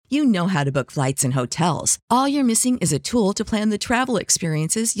You know how to book flights and hotels. All you're missing is a tool to plan the travel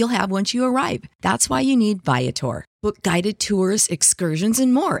experiences you'll have once you arrive. That's why you need Viator. Book guided tours, excursions,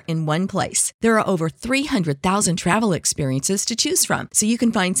 and more in one place. There are over 300,000 travel experiences to choose from, so you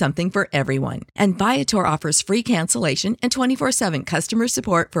can find something for everyone. And Viator offers free cancellation and 24/7 customer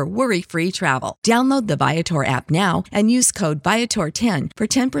support for worry-free travel. Download the Viator app now and use code Viator10 for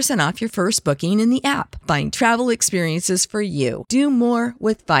 10% off your first booking in the app. Find travel experiences for you. Do more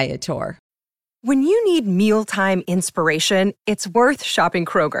with Viator. When you need mealtime inspiration, it's worth shopping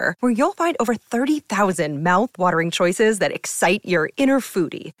Kroger, where you'll find over 30,000 mouth-watering choices that excite your inner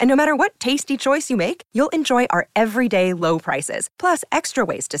foodie. And no matter what tasty choice you make, you'll enjoy our everyday low prices, plus extra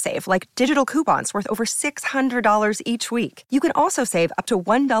ways to save, like digital coupons worth over $600 each week. You can also save up to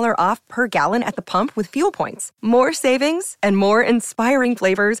 $1 off per gallon at the pump with fuel points. More savings and more inspiring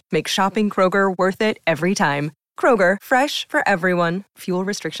flavors make shopping Kroger worth it every time. Kroger, fresh for everyone. Fuel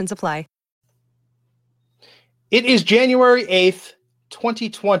restrictions apply. It is January 8th,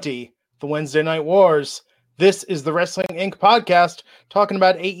 2020, the Wednesday Night Wars. This is the Wrestling Inc. podcast, talking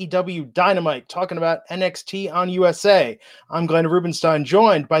about AEW Dynamite, talking about NXT on USA. I'm Glenn Rubenstein,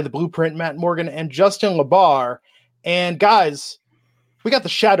 joined by the Blueprint, Matt Morgan, and Justin LaBar. And guys, we got the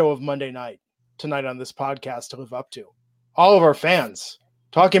shadow of Monday night tonight on this podcast to live up to. All of our fans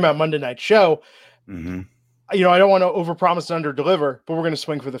talking about Monday Night Show. Mm-hmm. You know, I don't want to overpromise and underdeliver, but we're going to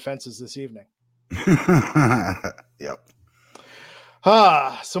swing for the fences this evening. Yep.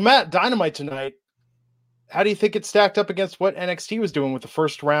 So Matt, Dynamite tonight. How do you think it stacked up against what NXT was doing with the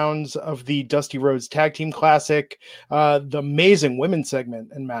first rounds of the Dusty Rhodes Tag Team Classic, the amazing women's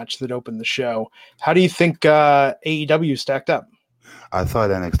segment and match that opened the show? How do you think AEW stacked up? I thought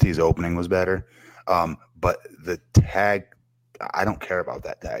NXT's opening was better, but the tag, I don't care about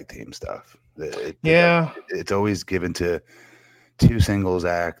that tag team stuff. It's always given to two singles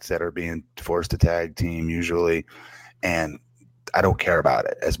acts that are being forced to tag team usually, and I don't care about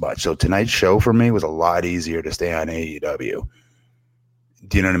it as much. So tonight's show for me was a lot easier to stay on AEW.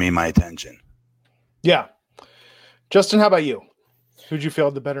 Do you know what I mean? My attention. Yeah. Justin, how about you? Who'd you feel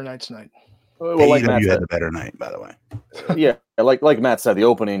had the better night tonight? Well, like AEW had the better night, by the way. Yeah, like Matt said, the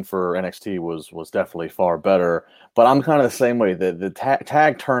opening for NXT was definitely far better. But I'm kind of the same way. The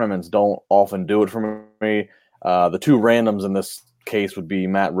tag tournaments don't often do it for me. The two randoms in this case would be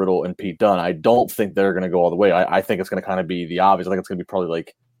Matt Riddle and Pete Dunne. I don't think they're going to go all the way. I think it's going to kind of be the obvious. I think it's going to be probably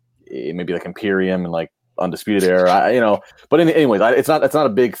like maybe like Imperium and like Undisputed Era. But anyways, it's not a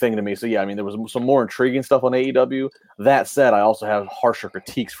big thing to me. So yeah, I mean, there was some more intriguing stuff on AEW. That said, I also have harsher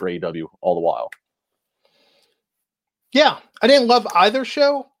critiques for AEW all the while. Yeah, I didn't love either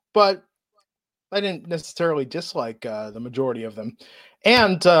show, but I didn't necessarily dislike the majority of them.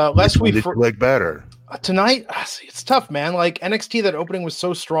 And last week, like better tonight, it's tough, man. Like NXT, that opening was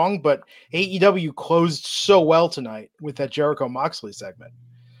so strong, but AEW closed so well tonight with that Jericho Moxley segment.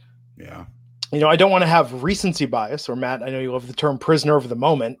 Yeah, you know, I don't want to have recency bias, or Matt, I know you love the term prisoner of the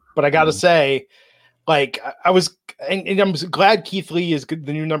moment, but I got to say, like, I was, and I'm glad Keith Lee is the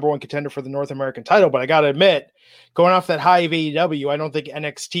new number one contender for the North American title, but I got to admit, going off that high of AEW, I don't think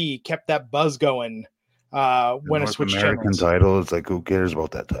NXT kept that buzz going. When I switched American title, it's like, who cares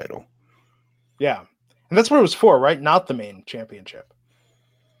about that title? Yeah, and that's what it was for, right? Not the main championship.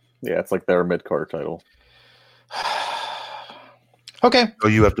 Yeah, it's like their mid-card title. Okay. So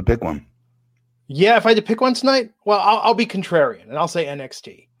you have to pick one. Yeah, if I had to pick one tonight, well, I'll be contrarian and I'll say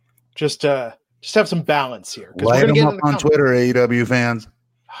NXT. Just have some balance here. Light them up on Twitter, AEW fans.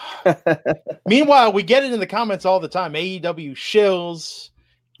 Meanwhile, we get it in the comments all the time. AEW shills.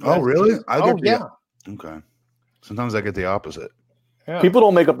 Oh, really? Yeah. Okay. Sometimes I get the opposite. Yeah. People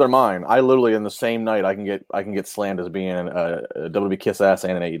don't make up their mind. I literally in the same night I can get slammed as being a WWE kiss ass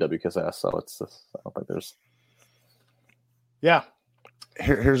and an AEW kiss ass. So it's just, I don't think there's. Yeah.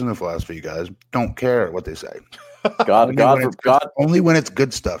 Here's a new philosophy, you guys. Don't care what they say. Only when it's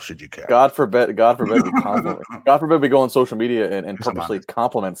good stuff should you care. God forbid we go on social media and purposely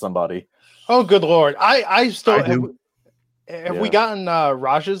compliment somebody. Oh, good Lord. I still have we gotten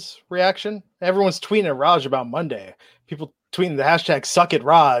Raj's reaction? Everyone's tweeting at Raj about Monday. People tweeting the hashtag suck it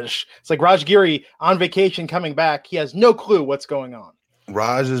Raj. It's like Raj Giri on vacation coming back. He has no clue what's going on.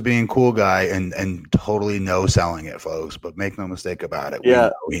 Raj is being cool guy and totally no selling it, folks. But make no mistake about it.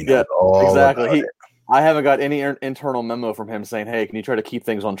 We know exactly. I haven't got any internal memo from him saying, "Hey, can you try to keep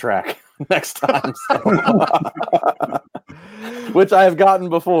things on track next time?" Which I have gotten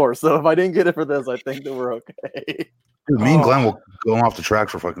before. So if I didn't get it for this, I think that we're okay. Dude, me and Glenn will go off the track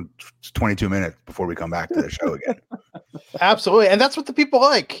for fucking 22 minutes before we come back to the show again. Absolutely. And that's what the people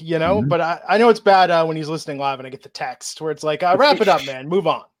like, you know, but I know it's bad when he's listening live and I get the text where it's like, wrap it up, man, move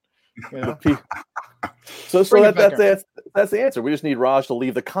on. You know? So that's the answer. We just need Raj to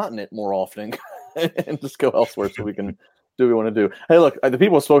leave the continent more often and just go elsewhere so we can do what we want to do. Hey, look, the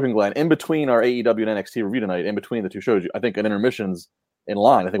people have spoken, Glenn. In between our AEW and NXT review tonight, in between the two shows, I think an intermission's in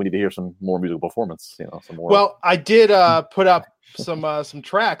line. I think we need to hear some more musical performance. Some more. Well, I did put up some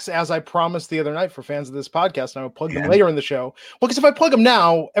tracks as I promised the other night for fans of this podcast, and I will plug them later in the show. Well, because if I plug them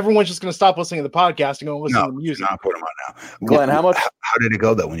now, everyone's just going to stop listening to the podcast and go listen to the music. Not put them on now, Glenn. How did it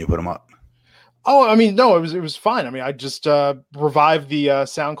go though when you put them up? Oh, I mean, no, it was fine. I mean, I just revived the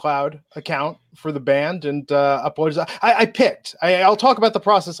SoundCloud account for the band and uploaded. I picked. I'll talk about the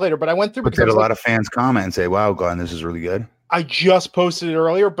process later, but I went through. But did a lot of fans comment and say, "Wow, Glenn, this is really good." I just posted it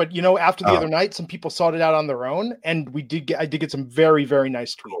earlier, but after the other night, some people sought it out on their own, and I did get some very, very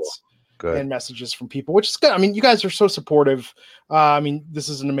nice tweets and messages from people, which is good. I mean, you guys are so supportive. I mean, this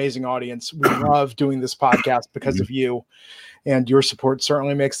is an amazing audience. We love doing this podcast because of you. And your support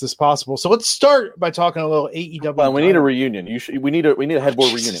certainly makes this possible. So let's start by talking a little AEW. Well, we need a reunion. We need a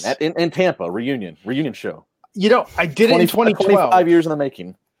headboard reunion in Tampa. Reunion show. I did it in 2012. 25 years in the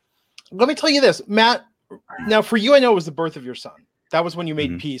making. Let me tell you this, Matt. Now, for you, I know it was the birth of your son. That was when you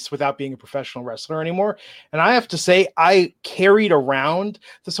made peace without being a professional wrestler anymore. And I have to say, I carried around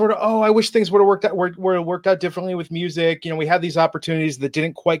the sort of, I wish things would have worked out differently with music. We had these opportunities that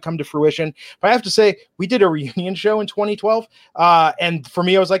didn't quite come to fruition. But I have to say, we did a reunion show in 2012. And for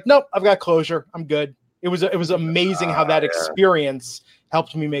me, I was like, nope, I've got closure. I'm good. It was amazing how that experience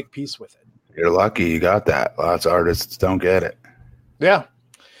helped me make peace with it. You're lucky you got that. Lots of artists don't get it. Yeah.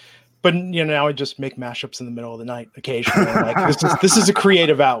 But now I just make mashups in the middle of the night occasionally. Like this is a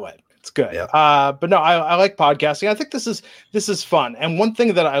creative outlet. It's good. Yeah. But no, I like podcasting. I think this is fun. And one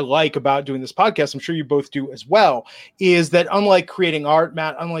thing that I like about doing this podcast, I'm sure you both do as well, is that unlike creating art,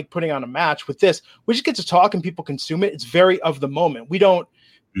 Matt, unlike putting on a match with this, we just get to talk and people consume it. It's very of the moment. We don't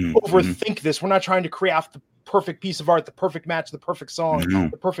overthink this. We're not trying to craft the perfect piece of art, the perfect match, the perfect song,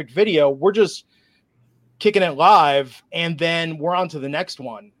 the perfect video. We're just kicking it live, and then we're on to the next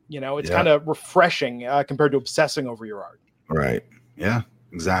one. It's kind of refreshing compared to obsessing over your art. Right. Yeah,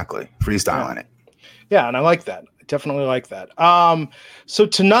 exactly. Freestyling it. Yeah, and I like that. I definitely like that. So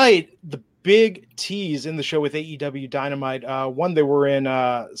tonight, the big tease in the show with AEW Dynamite, they were in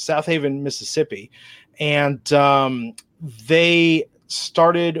South Haven, Mississippi, and they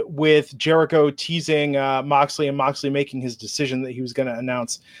started with Jericho teasing Moxley and Moxley making his decision that he was going to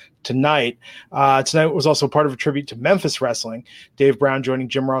announce tonight. Tonight was also part of a tribute to Memphis Wrestling. Dave Brown joining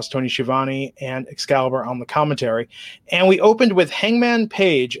Jim Ross, Tony Schiavone, and Excalibur on the commentary. And we opened with Hangman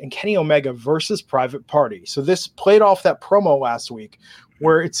Page and Kenny Omega versus Private Party. So this played off that promo last week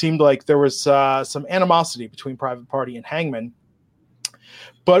where it seemed like there was some animosity between Private Party and Hangman.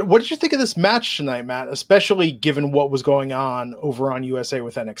 But what did you think of this match tonight, Matt, especially given what was going on over on USA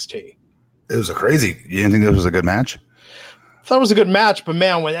with NXT? It was crazy. You didn't think this was a good match? I thought it was a good match, but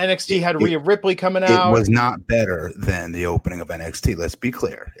man, when NXT had Rhea Ripley coming out, it was not better than the opening of NXT. Let's be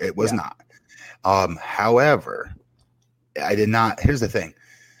clear. It was not. However, I did not. Here's the thing.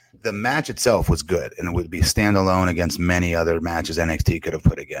 The match itself was good, and it would be standalone against many other matches NXT could have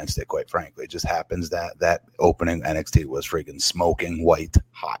put against it, quite frankly. It just happens that opening NXT was freaking smoking white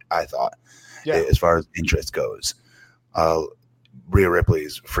hot, I thought, as far as interest goes. Rhea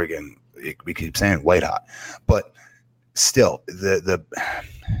Ripley's friggin', we keep saying white hot, but still,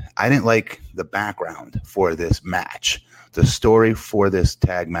 I didn't like the background for this match. The story for this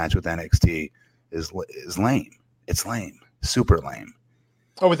tag match with NXT is lame. It's lame, super lame.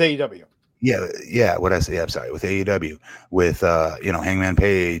 Oh, with AEW. Yeah. What I say? I'm sorry. With AEW, with Hangman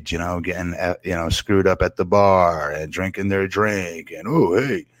Page, getting screwed up at the bar and drinking their drink,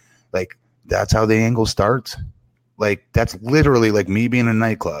 and like that's how the angle starts. Like that's literally like me being in a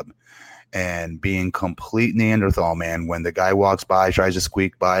nightclub and being complete Neanderthal man when the guy walks by, tries to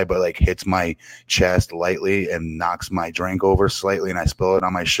squeak by, but like hits my chest lightly and knocks my drink over slightly, and I spill it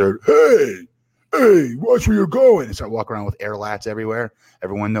on my shirt. Hey, watch where you're going. And start walking around with air lats everywhere.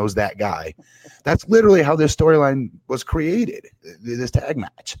 Everyone knows that guy. That's literally how this storyline was created, this tag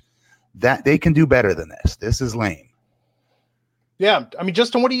match. That they can do better than this. This is lame. Yeah. I mean,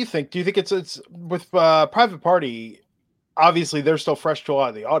 Justin, what do you think? Do you think it's with Private Party? Obviously, they're still fresh to a lot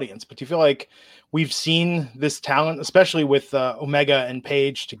of the audience, but do you feel like we've seen this talent, especially with Omega and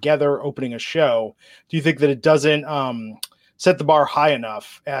Page together opening a show? Do you think that it doesn't set the bar high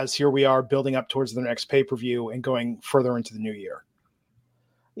enough as here we are building up towards the next pay-per-view and going further into the new year?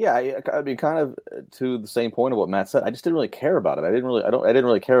 Yeah, I mean, kind of to the same point of what Matt said. I just didn't really care about it. I didn't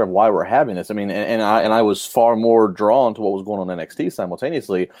really care of why we're having this. I mean, and I was far more drawn to what was going on in NXT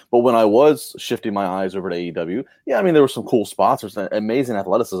simultaneously. But when I was shifting my eyes over to AEW, yeah, I mean, there were some cool spots. There's amazing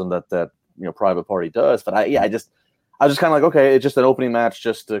athleticism that Private Party does. But I was just kind of like, okay, it's just an opening match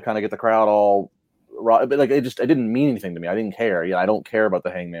just to kind of get the crowd all right. But like, it didn't mean anything to me. I didn't care. Yeah, I don't care about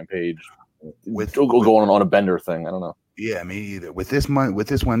the Hangman Page going on a bender thing. I don't know. Yeah, me either. With this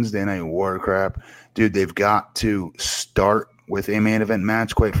Wednesday Night War crap, dude, they've got to start with a main event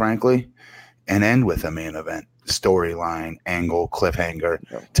match, quite frankly, and end with a main event storyline, angle, cliffhanger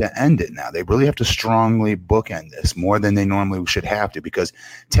to end it now. They really have to strongly bookend this more than they normally should have to, because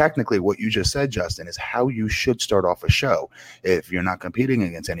technically what you just said, Justin, is how you should start off a show if you're not competing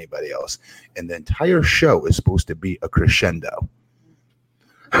against anybody else. And the entire show is supposed to be a crescendo.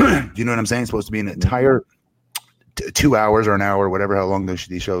 Do you know what I'm saying? It's supposed to be an entire 2 hours or an hour, whatever, how long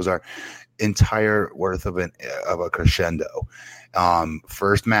these shows are, entire worth of a crescendo.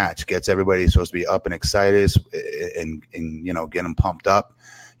 First match gets everybody supposed to be up and excited and get them pumped up.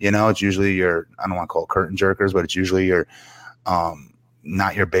 It's usually I don't want to call it curtain jerkers, but it's usually your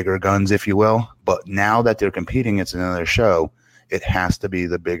not your bigger guns, if you will. But now that they're competing, it's another show. It has to be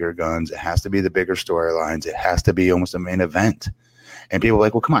the bigger guns. It has to be the bigger storylines. It has to be almost a main event. And people are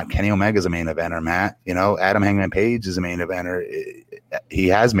like, well, come on, Kenny Omega's a main eventer, Matt. Adam Hangman Page is a main eventer. He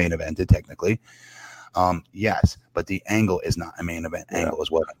has main evented technically. Yes, but the angle is not a main event angle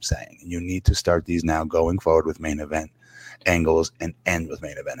is what I'm saying. And you need to start these now going forward with main event angles and end with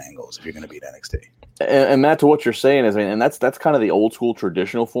main event angles if you're going to beat NXT. And Matt, to what you're saying is, and that's kind of the old school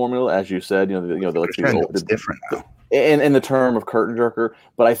traditional formula, as you said. It's different now. In the term of curtain jerker,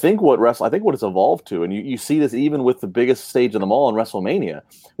 but I think what it's evolved to, and you see this even with the biggest stage of them all in WrestleMania,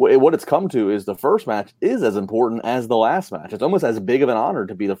 what it's come to is the first match is as important as the last match. It's almost as big of an honor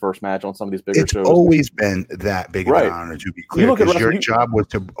to be the first match on some of these bigger shows. It's always been that big of an honor, to be clear, because your job was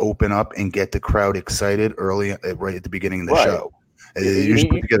to open up and get the crowd excited early, right at the beginning of the show. They usually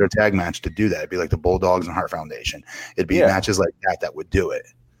put together a tag match to do that. It'd be like the Bulldogs and Heart Foundation. It'd be matches like that would do it.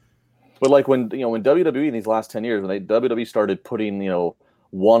 But like when WWE in these last 10 years, when WWE started putting,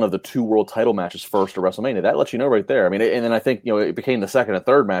 one of the 2 world title matches first to WrestleMania, that lets you know right there. I mean, and then I think, it became the second and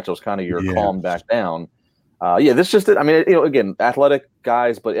third match. It was kind of your calm back down. This just did. I mean, again, athletic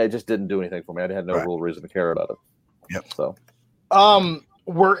guys, but it just didn't do anything for me. I had no real reason to care about it. Yep. So,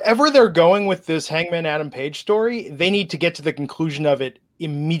 wherever they're going with this Hangman Adam Page story, they need to get to the conclusion of it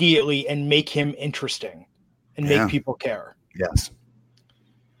immediately and make him interesting and make people care. Yes.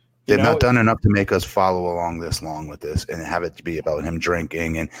 They've not done enough to make us follow along this long with this and have it be about him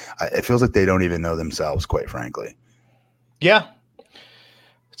drinking. And it feels like they don't even know themselves, quite frankly. Yeah.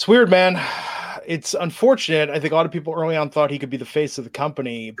 It's weird, man. It's unfortunate. I think a lot of people early on thought he could be the face of the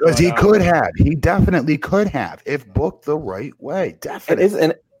company. Because he could have. He definitely could have, if booked the right way.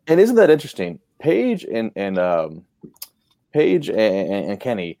 Definitely. And isn't that interesting? Paige and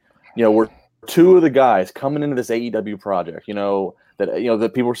Kenny, were 2 of the guys coming into this AEW project,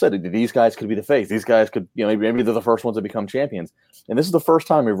 that people said these guys could be the face. These guys could, maybe they're the first ones to become champions. And this is the first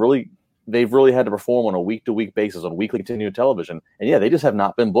time they've really had to perform on a week-to-week basis on weekly continued television. And they just have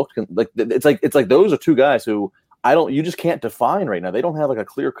not been booked. Like it's like those are 2 guys who you just can't define right now. They don't have like a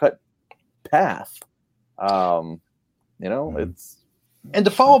clear-cut path. It's. And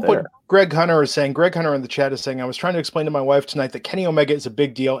to follow up what Greg Hunter is saying, Greg Hunter in the chat is saying, I was trying to explain to my wife tonight that Kenny Omega is a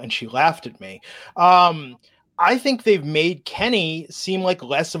big deal, and she laughed at me. I think they've made Kenny seem like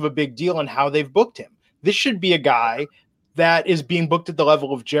less of a big deal in how they've booked him. This should be a guy that is being booked at the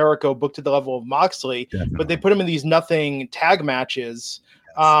level of Jericho, booked at the level of Moxley, but they put him in these nothing tag matches.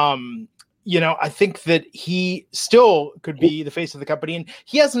 I think that he still could be the face of the company, and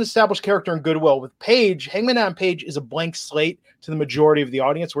he has an established character and goodwill. With Page, Hangman Adam Page is a blank slate to the majority of the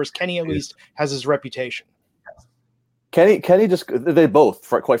audience, whereas Kenny at least has his reputation. Kenny they both,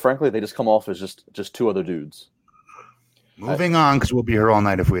 quite frankly, they just come off as just 2 other dudes. Moving on, because we'll be here all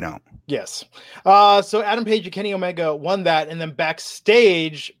night if we don't. Yes. So Adam Page and Kenny Omega won that, and then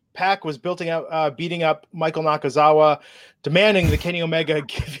backstage, Pac was beating up Michael Nakazawa, demanding that Kenny Omega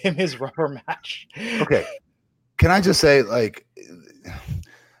give him his rubber match. Okay. Can I just say,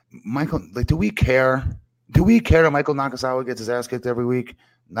 Michael, do we care? Do we care that Michael Nakazawa gets his ass kicked every week?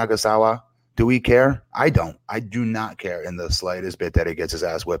 Nakazawa? Do we care? I don't. I do not care in the slightest bit that he gets his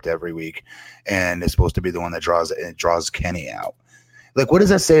ass whipped every week and is supposed to be the one that draws Kenny out. What does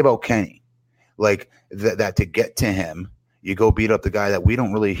that say about Kenny? That to get to him, You go beat up the guy that we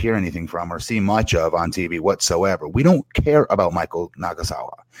don't really hear anything from or see much of on TV whatsoever. We don't care about Michael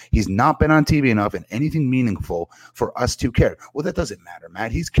Nagasawa. He's not been on TV enough and anything meaningful for us to care. Well, that doesn't matter,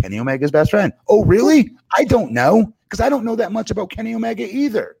 Matt. He's Kenny Omega's best friend. Oh, really? I don't know, because I don't know that much about Kenny Omega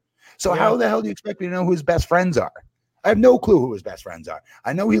either. So how the hell do you expect me to know who his best friends are? I have no clue who his best friends are.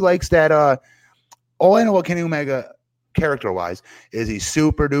 I know he likes that. All I know about Kenny Omega character-wise is he's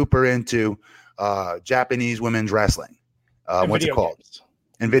super duper into Japanese women's wrestling. What's it called? Games.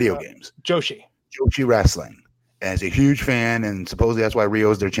 In video games. Joshi wrestling. And he's a huge fan, and supposedly that's why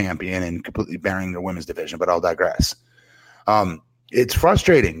Rio's their champion and completely bearing their women's division, but I'll digress. It's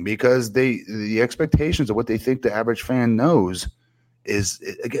frustrating because the expectations of what they think the average fan knows is,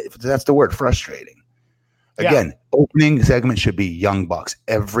 again, that's the word, frustrating. Again, opening segment should be Young Bucks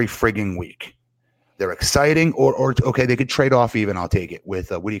every frigging week. They're exciting, or okay, they could trade off even, I'll take it,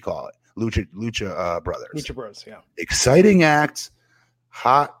 with, what do you call it? Lucha Brothers. Lucha Bros, yeah. Exciting acts,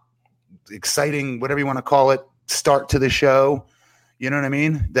 hot, exciting, whatever you want to call it, start to the show. You know what I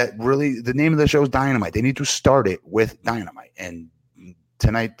mean? That really, the name of the show is Dynamite. They need to start it with Dynamite, and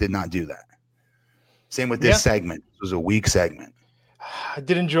tonight did not do that. Same with this segment. It was a weak segment. I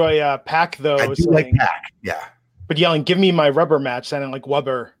did enjoy Pac, though. I do like Pac, yeah. But yelling, "Give me my rubber match," sounding like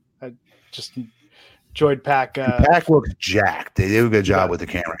Wubber. I just enjoyed Pac. Pac looks jacked. They did a good job with the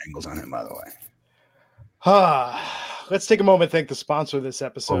camera angles on him, by the way. Let's take a moment to thank the sponsor of this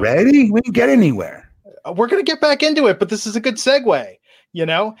episode. Already? We didn't get anywhere. We're going to get back into it, but this is a good segue. You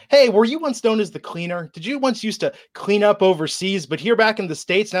know, hey, were you once known as the cleaner? Did you once used to clean up overseas, but here back in the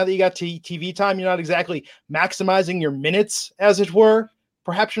States, now that you got TV time, you're not exactly maximizing your minutes, as it were?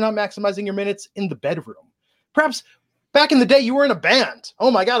 Perhaps you're not maximizing your minutes in the bedroom. Perhaps back in the day, you were in a band.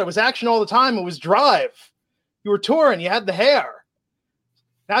 Oh my God, it was action all the time. It was drive. You were touring. You had the hair.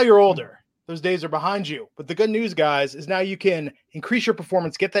 Now you're older. Those days are behind you. But the good news, guys, is now you can increase your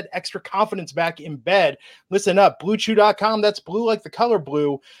performance, get that extra confidence back in bed. Listen up, BlueChew.com. That's blue like the color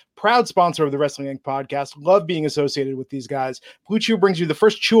blue. Proud sponsor of the Wrestling Inc. podcast. Love being associated with these guys. Blue Chew brings you the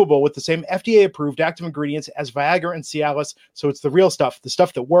first chewable with the same FDA-approved active ingredients as Viagra and Cialis, so it's the real stuff, the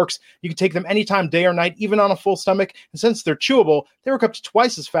stuff that works. You can take them anytime, day or night, even on a full stomach. And since they're chewable, they work up to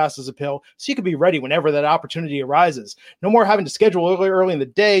twice as fast as a pill, so you can be ready whenever that opportunity arises. No more having to schedule early in the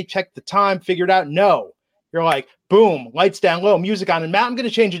day, check the time, figure it out. No. You're like, boom, lights down low, music on, and Matt, I'm going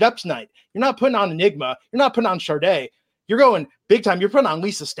to change it up tonight. You're not putting on Enigma. You're not putting on Sade. You're going big time. You're putting on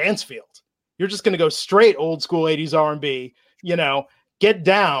Lisa Stansfield. You're just going to go straight old school 80s R&B, you know, get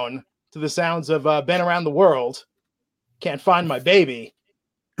down to the sounds of Been Around the World. Can't Find My Baby.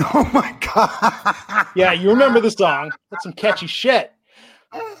 Oh my God. Yeah, you remember the song. That's some catchy shit.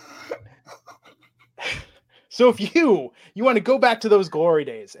 So if you want to go back to those glory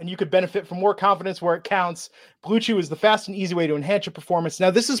days and you could benefit from more confidence where it counts, Blue Chew is the fast and easy way to enhance your performance. Now,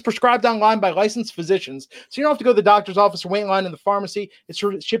 this is prescribed online by licensed physicians, so you don't have to go to the doctor's office or wait in line in the pharmacy. It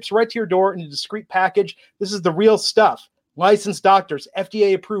ships right to your door in a discreet package. This is the real stuff. Licensed doctors,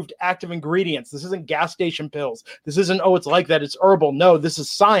 FDA-approved active ingredients. This isn't gas station pills. This isn't, oh, it's like that, it's herbal. No, this is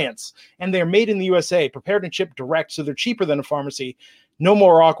science. And they're made in the USA, prepared and shipped direct, so they're cheaper than a pharmacy. No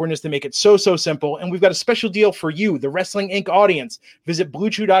more awkwardness. They make it so simple. And we've got a special deal for you, the Wrestling Inc. audience. Visit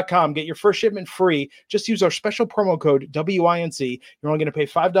BlueChew.com. Get your first shipment free. Just use our special promo code WINC. You're only going to pay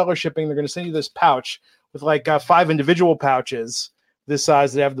 $5 shipping. They're going to send you this pouch with like 5 individual pouches this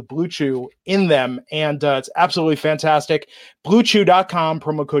size that have the Blue Chew in them. And it's absolutely fantastic. BlueChew.com,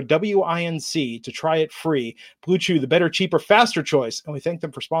 promo code WINC to try it free. Blue Chew, the better, cheaper, faster choice. And we thank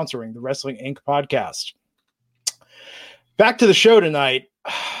them for sponsoring the Wrestling Inc. podcast. Back to the show tonight.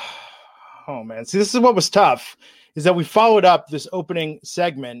 Oh, man. See, this is what was tough, is that we followed up this opening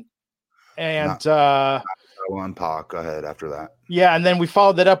segment. And one Pac, go ahead after that. Yeah, and then we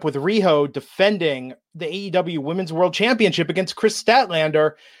followed that up with Riho defending the AEW Women's World Championship against Chris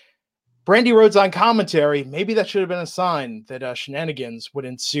Statlander. Brandy Rhodes on commentary. Maybe that should have been a sign that shenanigans would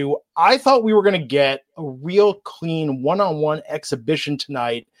ensue. I thought we were going to get a real clean one-on-one exhibition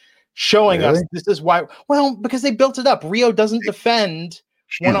tonight, showing us this is why. Well, because they built it up. Rio doesn't defend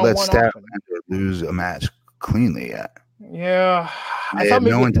one-on-one. Let Statlander lose a match cleanly yet. Yeah, I thought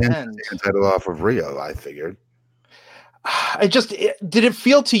maybe no intent to take the title off of Rio. I figured. Did it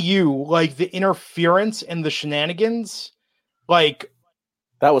feel to you like the interference and the shenanigans, like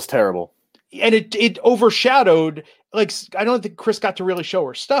that was terrible, and it overshadowed. Like, I don't think Chris got to really show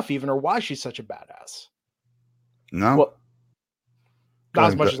her stuff even, or why she's such a badass. No. Well, not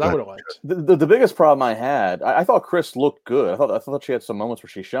as much as I would have liked. The biggest problem I had, I thought Chris looked good. I thought she had some moments where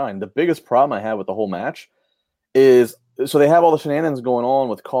she shined. The biggest problem I had with the whole match is, so they have all the shenanigans going on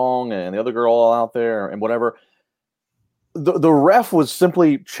with Kong and the other girl all out there and whatever. The ref was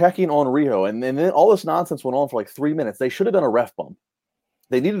simply checking on Riho, and then all this nonsense went on for like 3 minutes. They should have done a ref bump.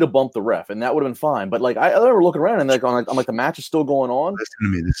 They needed to bump the ref, and that would have been fine. But like I remember looking around and like I'm like the match is still going on. Listen to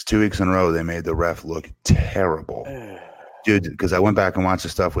me. This 2 weeks in a row they made the ref look terrible, dude. Because I went back and watched the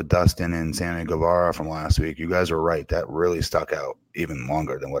stuff with Dustin and Sammy Guevara from last week. You guys were right. That really stuck out even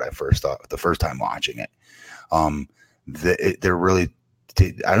longer than what I first thought the first time watching it. They're really.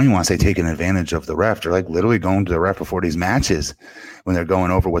 I don't even want to say taking advantage of the ref. They're like literally going to the ref before these matches when they're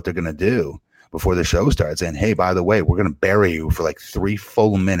going over what they're going to do before the show starts. And hey, by the way, we're going to bury you for like 3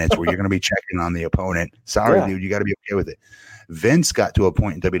 full minutes where you're going to be checking on the opponent. Sorry, dude, you got to be okay with it. Vince got to a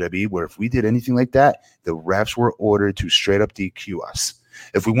point in WWE where if we did anything like that, the refs were ordered to straight up DQ us.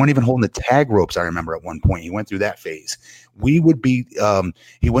 If we weren't even holding the tag ropes, I remember at one point he went through that phase. We would be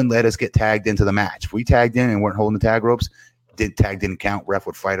he wouldn't let us get tagged into the match. If we tagged in and weren't holding the tag ropes, tag didn't count. Ref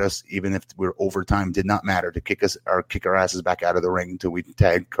would fight us, even if we were overtime. Did not matter to kick our asses back out of the ring until we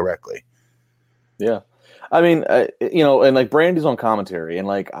tagged correctly. Yeah, I mean, and like Brandy's on commentary, and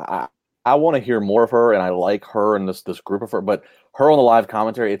like I want to hear more of her, and I like her and this group of her. But her on the live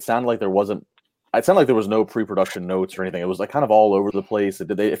commentary, it sounded like there was no pre-production notes or anything. It was like kind of all over the place.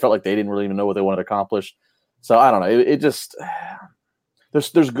 It felt like they didn't really even know what they wanted to accomplish. So I don't know. It just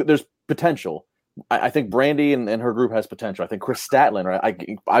there's potential. I think Brandy and her group has potential. I think Chris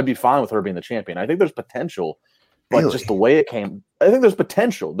Statlander, I'd be fine with her being the champion. I think there's potential, but really? Just the way it came, I think there's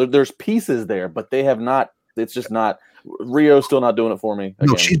potential. There's pieces there, but they have not. It's just not. Rio's still not doing it for me.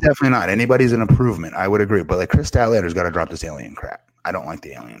 Again. No, she's definitely not. Anybody's an improvement. I would agree, but like Chris Statlander's got to drop this alien crap. I don't like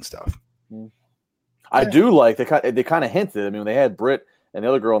the alien stuff. I do like they kind of hinted. I mean, when they had Britt and the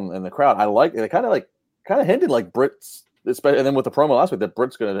other girl in the crowd, I like they kind of hinted like Britt's. And then with the promo last week that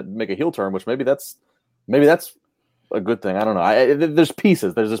Britt's going to make a heel turn, which maybe that's a good thing. I don't know. There's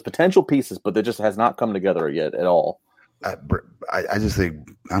pieces. There's this potential pieces, but it just has not come together yet at all. I just think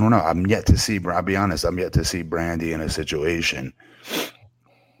I don't know. I'm yet to see. I'll be honest. I'm yet to see Brandy in a situation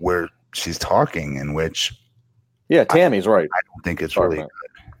where she's talking in which. Yeah, Tammy's right. I don't think it's really good.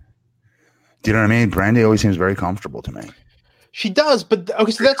 Do you know what I mean? Brandy always seems very comfortable to me. She does, but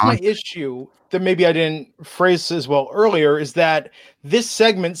okay, so that's my issue that maybe I didn't phrase as well earlier, is that this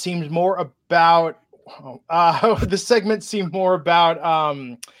segment seems more about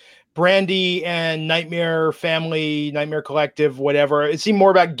Brandy and Nightmare Family, Nightmare Collective, whatever. It seemed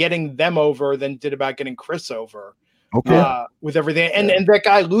more about getting them over than it did about getting Chris over. Okay. With everything. And that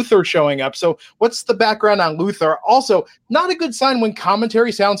guy Luther showing up. So what's the background on Luther? Also, not a good sign when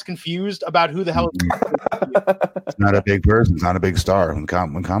commentary sounds confused about who the hell It's not a big person. It's not a big star. When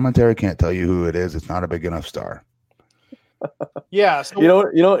commentary can't tell you who it is, it's not a big enough star. Yeah. So, you know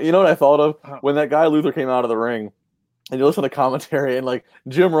what I thought of when that guy Luther came out of the ring and you listen to commentary and like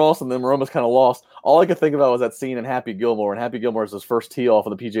Jim Ross and them were almost kind of lost. All I could think about was that scene in Happy Gilmore, and Happy Gilmore is his first tee off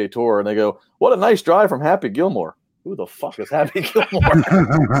of the PGA Tour, and they go, "What a nice drive from Happy Gilmore." Who the fuck is Happy Gilmore?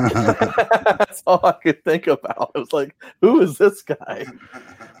 That's all I could think about. It was like, who is this guy?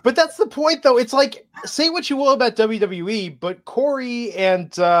 But that's the point, though. It's like, say what you will about WWE, but Corey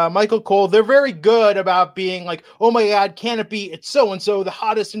and Michael Cole, they're very good about being like, oh my God, can it be? It's so-and-so, the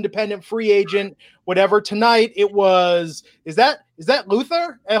hottest independent free agent, whatever. Tonight, it was, is that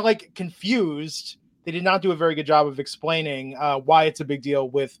Luther? And like confused. They did not do a very good job of explaining why it's a big deal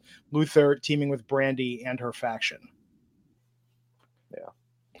with Luther teaming with Brandy and her faction. Yeah.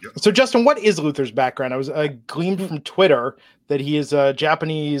 So, Justin, what is Luther's background? I gleaned from Twitter that he is a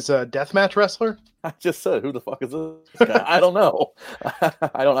Japanese deathmatch wrestler. I just said, who the fuck is this guy? I don't know.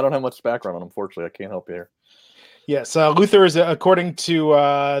 I don't have much background on him. Unfortunately, I can't help you here. Yes, Luther is, according to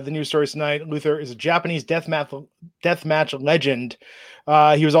the news stories tonight, Luther is a Japanese deathmatch legend.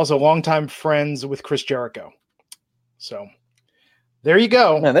 He was also longtime friends with Chris Jericho. So there you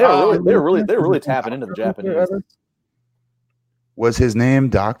go. Man, they're really tapping into the Japanese. Was his name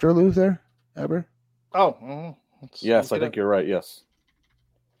Dr. Luther ever? Oh, yes, I think you're right. Yes.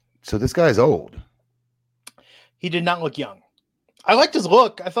 So this guy's old. He did not look young. I liked his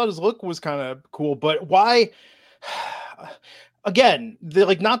look. I thought his look was kind of cool, but why? Again,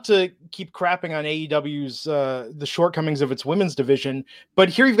 not to keep crapping on AEW's the shortcomings of its women's division, but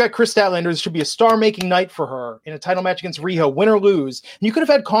here you've got Chris Statlander. This should be a star-making night for her in a title match against Riho, win or lose. And you could have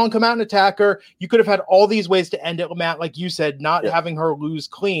had Kong come out and attack her. You could have had all these ways to end it, Matt, like you said, not having her lose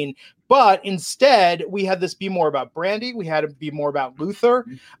clean. But instead, we had this be more about Brandy. We had it be more about Luther.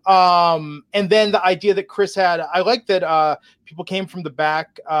 And then the idea that Chris had, I like that people came from the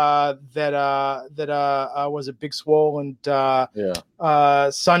back that was a Big Swole and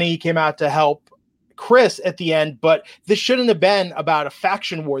Sonny came out to help Chris at the end, but this shouldn't have been about a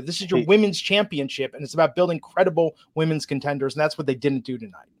faction war. This is your women's championship, and it's about building credible women's contenders, and that's what they didn't do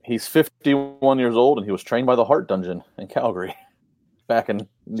tonight. He's 51 years old, and he was trained by the Hart Dungeon in Calgary back in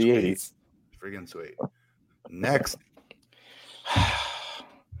the 80s. Friggin' sweet. Next.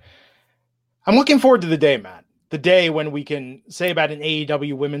 I'm looking forward to the day, Matt. The day when we can say about an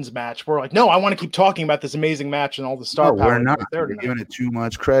AEW women's match, we're like, no, I want to keep talking about this amazing match and all the star power. We're not. We're giving it too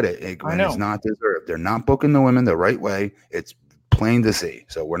much credit. I know. It's not deserved. They're not booking the women the right way. It's plain to see.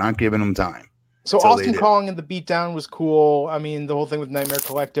 So we're not giving them time. So Austin Kong and the beatdown was cool. I mean, the whole thing with Nightmare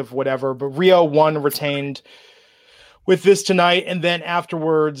Collective, whatever. But Rio won, retained with this tonight. And then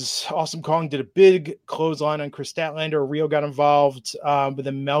afterwards, Awesome Kong did a big clothesline on Chris Statlander. Rio got involved, but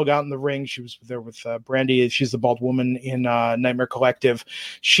then Mel got in the ring. She was there with Brandy. She's the bald woman in Nightmare Collective.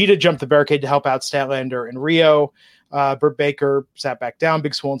 Sheeta jumped the barricade to help out Statlander and Rio. Britt Baker sat back down.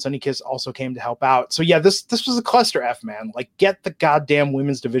 Big Swole and Sunny Kiss also came to help out. So yeah, this was a cluster F, man. Like, get the goddamn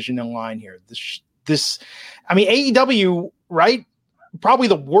women's division in line here. This, I mean, AEW, right? Probably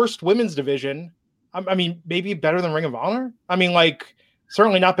the worst women's division. I mean, maybe better than Ring of Honor. I mean, like,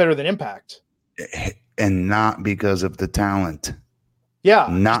 certainly not better than Impact. And not because of the talent. Yeah.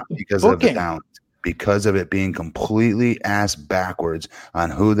 Not because of the talent. Because of it being completely ass backwards on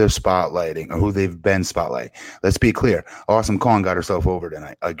who they're spotlighting or who they've been spotlighting. Let's be clear. Awesome Kong got herself over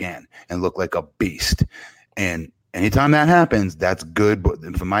tonight again and looked like a beast. And anytime that happens, that's good. But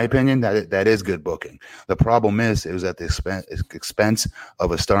from my opinion, that is good booking. The problem is it was at the expense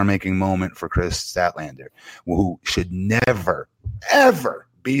of a star-making moment for Chris Statlander, who should never, ever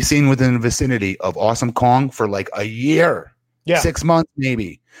be seen within the vicinity of Awesome Kong for like a year. Yeah. 6 months,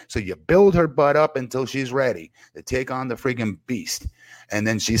 maybe. So you build her butt up until she's ready to take on the freaking beast. And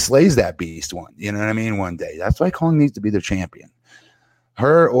then she slays that beast one. You know what I mean? One day. That's why Kong needs to be the champion.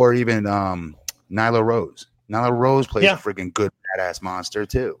 Her or even Nyla Rose. Nyla Rose plays a freaking good badass monster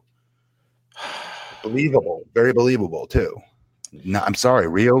too. Believable. Very believable too. No, I'm sorry.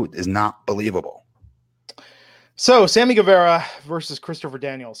 Rio is not believable. So Sammy Guevara versus Christopher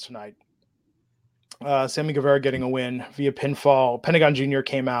Daniels tonight. Sammy Guevara getting a win via pinfall. Pentagon Jr.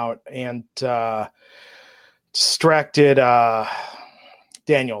 came out and distracted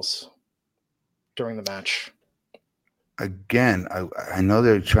Daniels during the match. Again, I know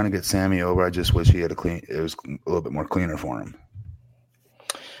they're trying to get Sammy over. I just wish he had it was a little bit more cleaner for him.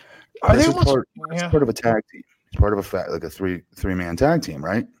 It's part of a tag team. It's part of a three-man tag team,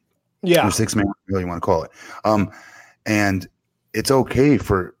 right? Yeah. Or 6-man, whatever you want to call it. And it's okay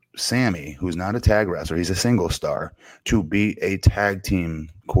for Sammy, who's not a tag wrestler, he's a single star, to be a tag team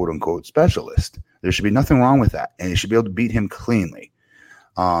quote unquote specialist. There should be nothing wrong with that, and you should be able to beat him cleanly.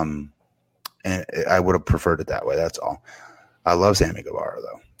 And I would have preferred it that way. That's all. I love Sammy Guevara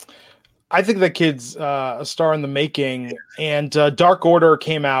though. I think that kid's a star in the making. And Dark Order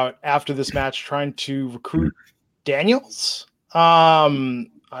came out after this match trying to recruit Daniels. Do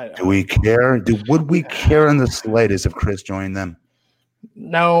we care? Would we care in the slightest if Chris joined them?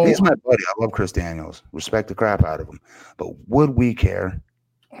 No. He's my buddy. I love Chris Daniels. Respect the crap out of him. But would we care?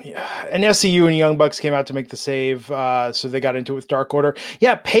 Yeah. And SCU and Young Bucks came out to make the save. So they got into it with Dark Order.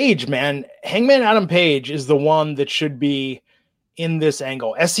 Yeah, Page, man. Hangman Adam Page is the one that should be in this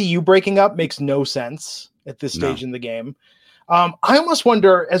angle. SCU breaking up makes no sense at this stage in the game. I almost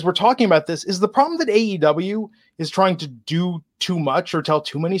wonder, as we're talking about this, is the problem that AEW is trying to do too much or tell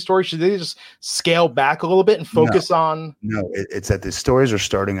too many stories? Should they just scale back a little bit and focus on? No, it's that the stories are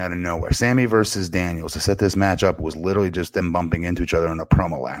starting out of nowhere. Sammy versus Daniels, to set this match up, was literally just them bumping into each other in a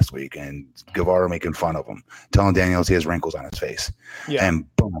promo last week, and Guevara making fun of him, telling Daniels he has wrinkles on his face. Yeah.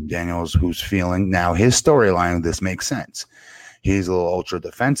 And boom, Daniels, who's feeling now his storyline, this makes sense. He's a little ultra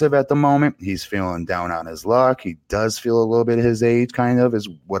defensive at the moment. He's feeling down on his luck. He does feel a little bit his age, kind of, is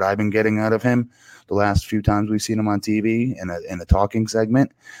what I've been getting out of him the last few times we've seen him on TV in a talking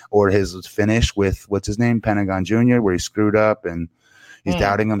segment, or his finish with, what's his name, Pentagon Jr., where he screwed up and he's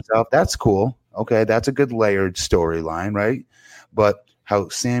doubting himself. That's cool. Okay, that's a good layered storyline, right? But how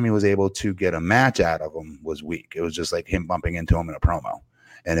Sammy was able to get a match out of him was weak. It was just like him bumping into him in a promo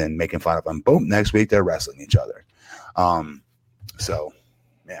and then making fun of him. Boom, next week they're wrestling each other. So,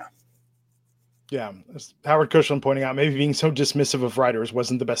 yeah. Yeah, as Howard Cushman pointing out, maybe being so dismissive of writers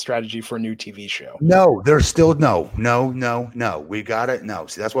wasn't the best strategy for a new TV show. No, there's still no. We got it. No,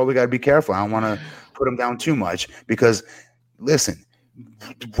 see, that's why we got to be careful. I don't want to put them down too much because, listen,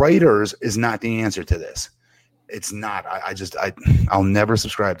 writers is not the answer to this. It's not. I'll never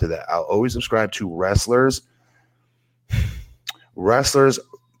subscribe to that. I'll always subscribe to wrestlers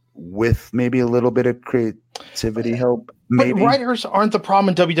with maybe a little bit of help. Maybe. But writers aren't the problem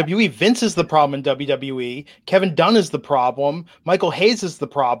in WWE. Vince is the problem in WWE. Kevin Dunn is the problem. Michael Hayes is the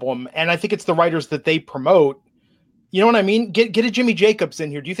problem. And I think it's the writers that they promote. You know what I mean? Get a Jimmy Jacobs in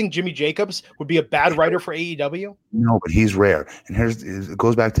here. Do you think Jimmy Jacobs would be a bad writer for AEW? No, but he's rare. And it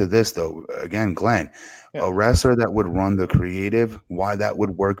goes back to this, though. Again, Glenn, a wrestler that would run the creative, why that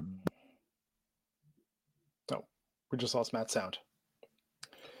would work. No, we just lost Matt's sound.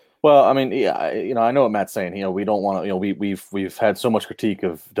 Well, I mean, yeah, I know what Matt's saying. We don't want to. We've had so much critique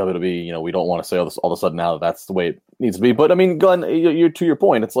of WWE. We don't want to say all of a sudden now that's the way it needs to be. But I mean, Glenn, you're to your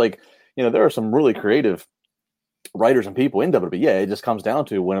point. It's like there are some really creative writers and people in WWE. Yeah, it just comes down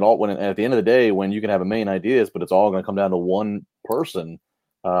to when at the end of the day, when you can have a million ideas, but it's all going to come down to one person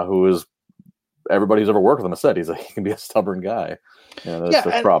who is everybody who's ever worked with him has said he can be a stubborn guy.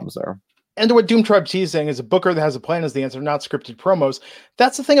 There's problems there. And what Doom Tribe T is saying is a booker that has a plan is the answer, not scripted promos.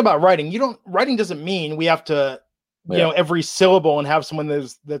 That's the thing about writing. Writing doesn't mean we have to, every syllable and have someone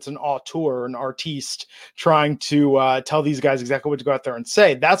that's an auteur, an artiste trying to tell these guys exactly what to go out there and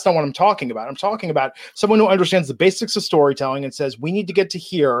say. That's not what I'm talking about. I'm talking about someone who understands the basics of storytelling and says, we need to get to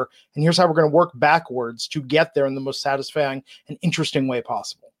here, and here's how we're going to work backwards to get there in the most satisfying and interesting way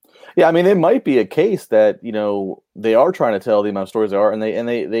possible. Yeah, I mean, it might be a case that, they are trying to tell the amount of stories they are, and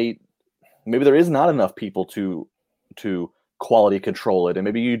they maybe there is not enough people to quality control it, and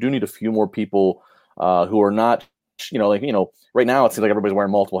maybe you do need a few more people who are not, right now it seems like everybody's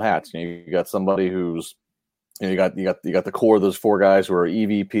wearing multiple hats. You got somebody who's, you got the core of those four guys who are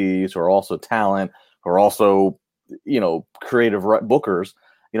EVPs, who are also talent, who are also, creative bookers.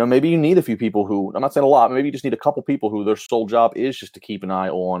 Maybe you need a few people who, I'm not saying a lot, but maybe you just need a couple people who their sole job is just to keep an eye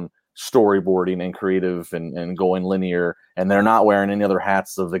on storyboarding and creative and going linear, and they're not wearing any other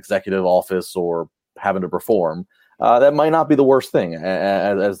hats of executive office or having to perform. That might not be the worst thing.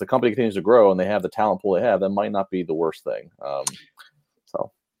 As the company continues to grow and they have the talent pool they have, that might not be the worst thing.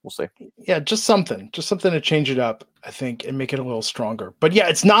 So we'll see. Yeah, just something to change it up, I think, and make it a little stronger. But yeah,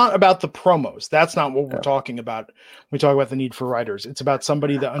 it's not about the promos. That's not what we're talking about when we talk about the need for writers. It's about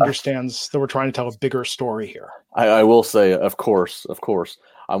somebody that understands that we're trying to tell a bigger story here. I will say, of course.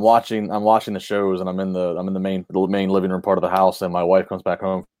 I'm watching the shows, and I'm in the main living room part of the house, and my wife comes back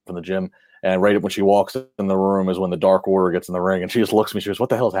home from the gym, and right when she walks in the room is when the Dark Order gets in the ring, and she just looks at me. She goes, "What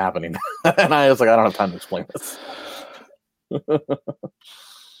the hell is happening?" And I was like, "I don't have time to explain this."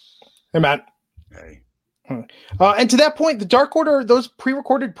 Hey, Matt. Hey. And to that point, the Dark Order, those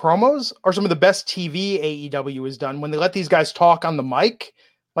pre-recorded promos are some of the best TV AEW has done. When they let these guys talk on the mic,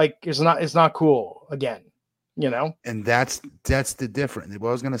 like it's not cool again. And that's the difference. What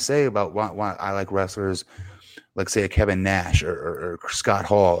I was going to say about why I like wrestlers, like say a Kevin Nash or Scott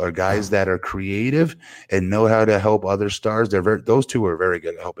Hall, or guys that are creative and know how to help other stars. Those two are very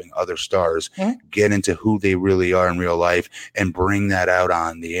good at helping other stars get into who they really are in real life and bring that out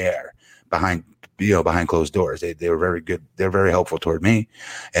on the air behind closed doors. They were very good. They're very helpful toward me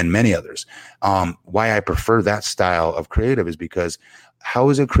and many others. Why I prefer that style of creative is because how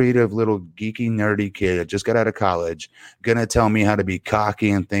is a creative little geeky, nerdy kid that just got out of college going to tell me how to be cocky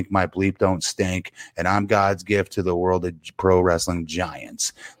and think my bleep don't stink and I'm God's gift to the world of pro wrestling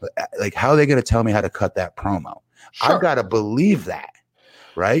giants? Like, how are they going to tell me how to cut that promo? Sure. I've got to believe that,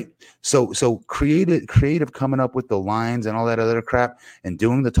 right? So creative coming up with the lines and all that other crap and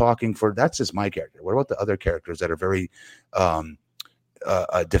doing the talking that's just my character. What about the other characters that are very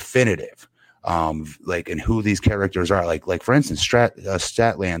definitive? And who these characters are, like for instance,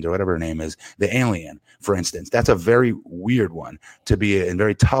 Statland or whatever her name is, the alien, for instance. That's a very weird one to be a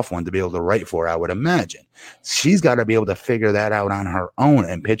very tough one to be able to write for, I would imagine. She's got to be able to figure that out on her own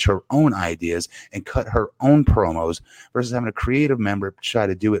and pitch her own ideas and cut her own promos versus having a creative member try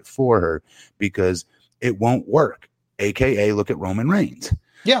to do it for her, because it won't work. AKA, look at Roman Reigns.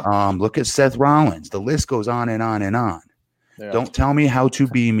 Yeah. Look at Seth Rollins. The list goes on and on and on. Yeah. Don't tell me how to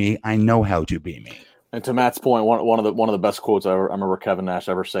be me. I know how to be me. And to Matt's point, one of the best quotes I remember Kevin Nash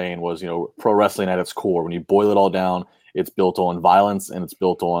ever saying was, pro wrestling at its core, when you boil it all down, it's built on violence and it's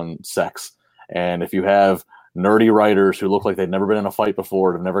built on sex. And if you have nerdy writers who look like they've never been in a fight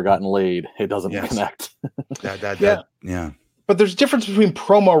before, have never gotten laid, it doesn't connect. Yeah. But there's a difference between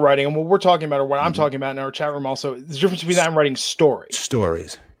promo writing and what we're talking about, or what I'm talking about in our chat room also. There's a difference between that and writing stories.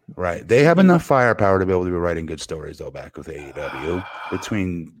 Stories. Right. They have enough firepower to be able to be writing good stories, though, back with AEW,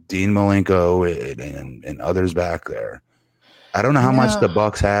 between Dean Malenko and others back there. I don't know how much the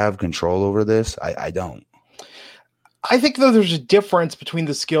Bucks have control over this. I don't. I think, though, there's a difference between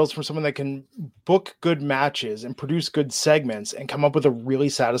the skills from someone that can book good matches and produce good segments and come up with a really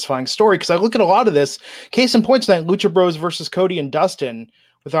satisfying story. Because I look at a lot of this, case in point tonight, Lucha Bros versus Cody and Dustin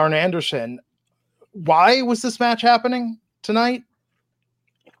with Arn Anderson. why was this match happening tonight?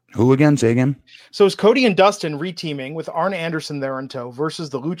 Who again? Say again. So it's Cody and Dustin reteaming with Arn Anderson there in tow versus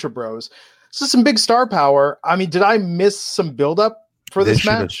the Lucha Bros. This is some big star power. I mean, did I miss some buildup for this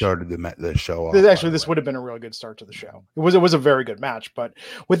match? Have started the show off. Actually, this would have been a really good start to the show. It was a very good match, but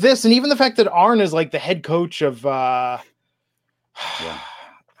with this, and even the fact that Arn is like the head coach of, I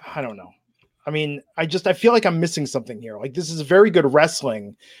don't know. I mean, I feel like I'm missing something here. Like, this is very good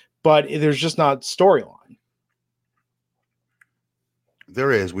wrestling, but there's just not storyline.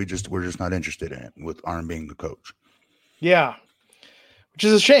 There is. We're just not interested in it with Arn being the coach. Yeah. Which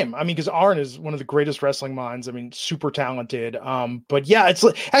is a shame. I mean, because Arn is one of the greatest wrestling minds. I mean, super talented. But yeah, it's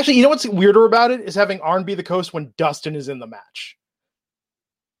actually, you know what's weirder about it is having Arn be the coach when Dustin is in the match.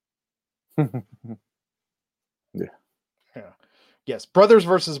 Yeah. Yes, brothers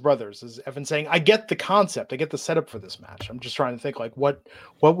versus brothers, is Evan saying. I get the concept. I get the setup for this match. I'm just trying to think, like, what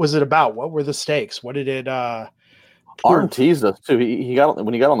was it about? What were the stakes? What did it? Arn teased us too. He got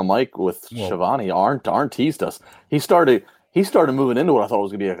when he got on the mic with Shivani. Arn teased us. He started moving into what I thought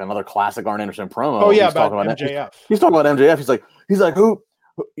was going to be like another classic Arn Anderson promo. Oh yeah, about MJF. He's talking about MJF. He's like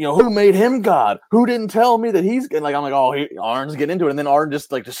who made him God? Who didn't tell me that he's like? I'm like, Arn's getting into it, and then Arn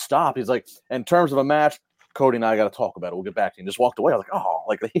just stopped. He's like, in terms of a match, Cody and I got to talk about it. We'll get back to you. And just walked away. I was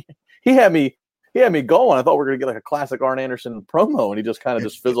like, he had me going. I thought we were going to get like a classic Arn Anderson promo, and he just kind of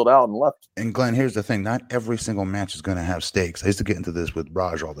just fizzled out and left. And Glenn, here's the thing. Not every single match is going to have stakes. I used to get into this with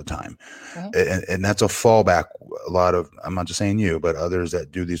Raj all the time. And that's a fallback. A lot of, I'm not just saying you, but others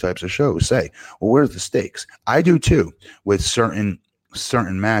that do these types of shows say, well, where's the stakes? I do too with certain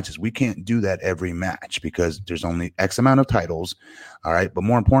matches. We can't do that every match because there's only X amount of titles. All right. But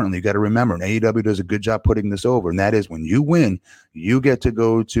more importantly, you got to remember, and AEW does a good job putting this over. And that is when you win, you get to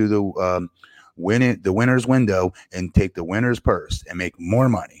go to the winner's window and take the winner's purse and make more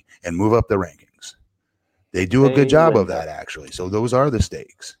money and move up the rankings. They do a good job of that, actually. So those are the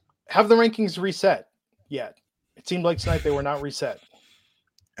stakes. Have the rankings reset yet? It seemed like tonight they were not reset.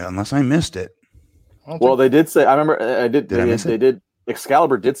 Unless I missed it. Well, they did say, I remember I did. They did.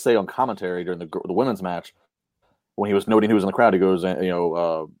 Excalibur did say on commentary during the women's match when he was noting who was in the crowd, he goes,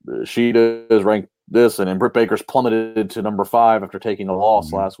 she does rank this, and then Britt Baker's plummeted to number 5 after taking a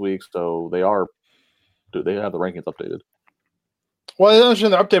loss last week. So they have the rankings updated. Well, I don't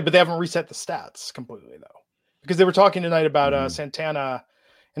understand they're updated, but they haven't reset the stats completely though, because they were talking tonight about Santana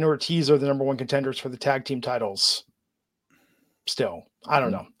and Ortiz are the number 1 contenders for the tag team titles. Still, I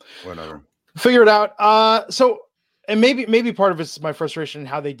don't know. Whatever. Figure it out. And maybe part of it's my frustration in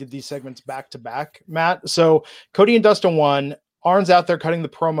how they did these segments back to back, Matt. So Cody and Dustin won. Arn's out there cutting the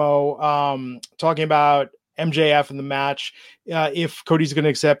promo, talking about MJF in the match. If Cody's going to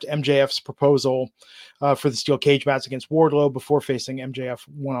accept MJF's proposal for the steel cage match against Wardlow before facing MJF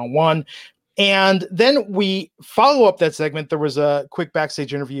one-on-one. And then we follow up that segment. There was a quick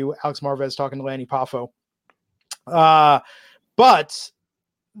backstage interview. Alex Marvez talking to Lanny Poffo. But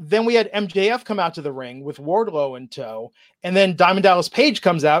then we had MJF come out to the ring with Wardlow in tow, and then Diamond Dallas Page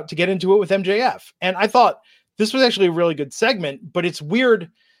comes out to get into it with MJF. And I thought this was actually a really good segment, but it's weird.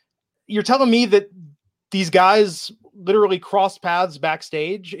 You're telling me that these guys literally crossed paths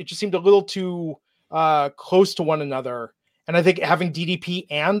backstage. It just seemed a little too close to one another. And I think having DDP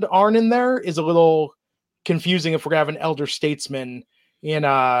and Arn in there is a little confusing if we're going to have an elder statesman in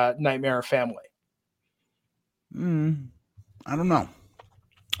a Nightmare Family. I don't know.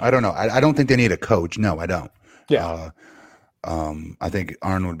 I don't think they need a coach. No, I don't. Yeah. I think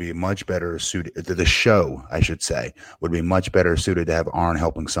Arn would be much better suited. The show, I should say, would be much better suited to have Arn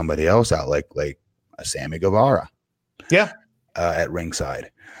helping somebody else out, like a Sammy Guevara. Yeah. At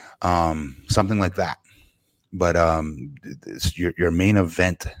ringside, something like that. But your main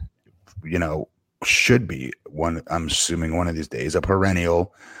event, should be one. I'm assuming one of these days a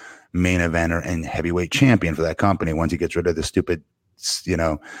perennial main eventer and heavyweight champion for that company. Once he gets rid of the stupid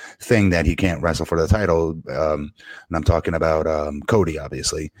thing that he can't wrestle for the title. And I'm talking about Cody,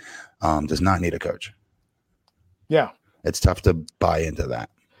 obviously, does not need a coach. Yeah. It's tough to buy into that.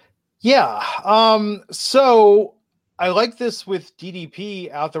 Yeah. So I like this with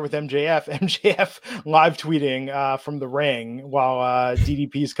DDP out there with MJF live tweeting from the ring while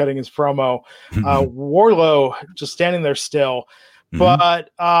DDP is cutting his promo. Wardlow just standing there still.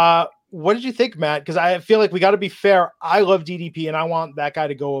 But what did you think, Matt? Because I feel like we got to be fair. I love DDP and I want that guy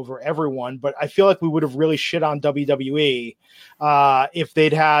to go over everyone, but I feel like we would have really shit on WWE if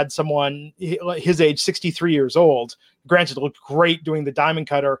they'd had someone his age, 63 years old. Granted, it looked great doing the Diamond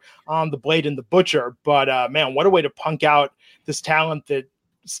Cutter on the Blade and the Butcher, but man, what a way to punk out this talent that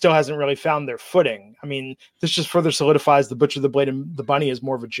still hasn't really found their footing. I mean, this just further solidifies the Butcher, the Blade, and the Bunny as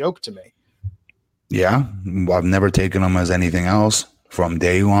more of a joke to me. Yeah, I've never taken him as anything else from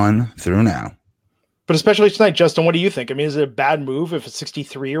day one through now. But especially tonight, Justin, what do you think? I mean, is it a bad move if a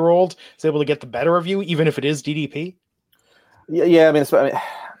 63-year-old is able to get the better of you, even if it is DDP? Yeah. I mean,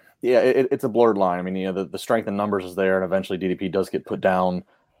 it's a blurred line. I mean, the strength in numbers is there, and eventually DDP does get put down.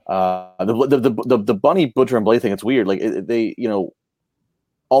 The Bunny Butcher and Blade thing, it's weird. Like they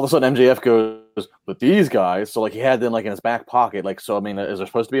all of a sudden MJF goes, but these guys. So like he had them like in his back pocket. Like, so I mean, is there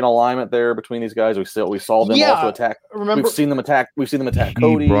supposed to be an alignment there between these guys? We saw them also attack. Remember, we've seen them attack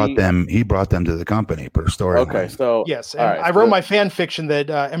Cody. He brought them to the company per story. Okay, so yes, and I wrote my fan fiction that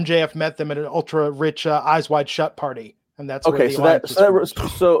MJF met them at an ultra rich Eyes Wide Shut party, and that's okay. So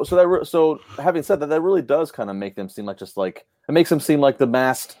having said that, that really does kind of make them seem like it makes them seem like the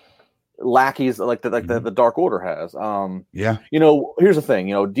masked lackeys like the Dark Order has. Yeah. Here's the thing.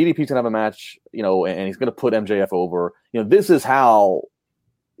 DDP's gonna have a match. And he's gonna put MJF over. This is how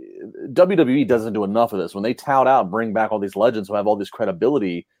WWE doesn't do enough of this. When they tout out and bring back all these legends who have all this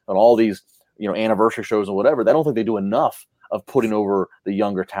credibility on all these anniversary shows and whatever, I don't think they do enough of putting over the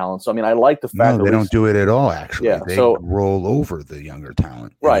younger talent. So I mean, I like the fact that they don't do it at all. Actually, yeah, they roll over the younger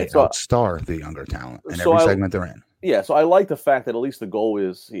talent, right? They outstar the younger talent in every segment they're in. Yeah, so I like the fact that at least the goal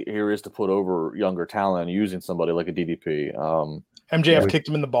is to put over younger talent and using somebody like a DDP. MJF kicked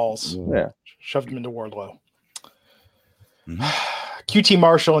him in the balls. Yeah, shoved him into Wardlow. Mm-hmm. QT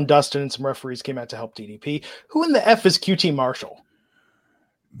Marshall and Dustin and some referees came out to help DDP. Who in the F is QT Marshall?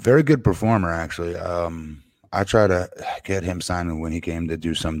 Very good performer, actually. I tried to get him signed when he came to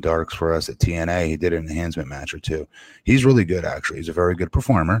do some darks for us at TNA. He did an enhancement match or two. He's really good, actually. He's a very good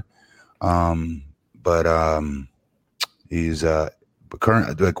performer. He's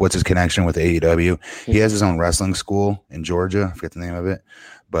current. Like, what's his connection with AEW? He has his own wrestling school in Georgia. I forget the name of it,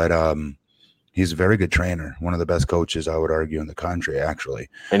 but he's a very good trainer. One of the best coaches, I would argue, in the country, actually.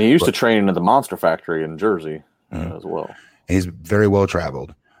 And he used to train at the Monster Factory in Jersey as well. He's very well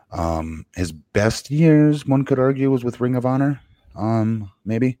traveled. His best years, one could argue, was with Ring of Honor.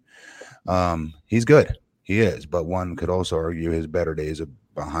 Maybe. He's good. He is, but one could also argue his better days are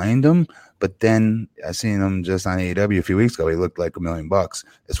behind him. But then I seen him just on AEW a few weeks ago. He looked like $1 million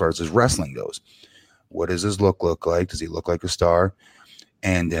as far as his wrestling goes. What does his look like? Does he look like a star?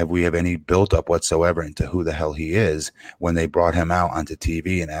 And have we any built up whatsoever into who the hell he is when they brought him out onto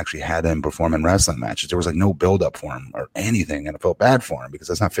TV and actually had him perform in wrestling matches? There was like no build up for him or anything. And I felt bad for him because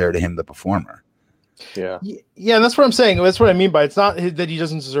that's not fair to him, the performer. Yeah, that's what I'm saying. That's what I mean by it's not that he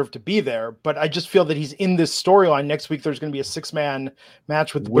doesn't deserve to be there, but I just feel that he's in this storyline. Next week, there's going to be a 6-man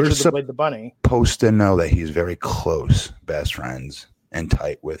match with the Butcher that played the Bunny. Supposed to know that he's very close, best friends, and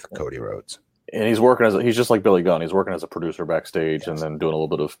tight with Cody Rhodes. And he's working he's just like Billy Gunn. He's working as a producer backstage and then doing a little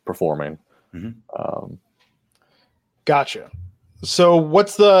bit of performing. Mm-hmm. Gotcha. So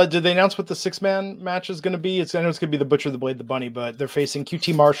did they announce what the 6-man match is going to be? I know it's going to be the Butcher, the Blade, the Bunny, but they're facing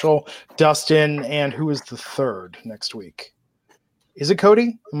QT Marshall, Dustin, and who is the third next week? Is it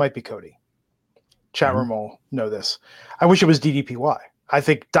Cody? It might be Cody. Chat room will know this. I wish it was DDPY. I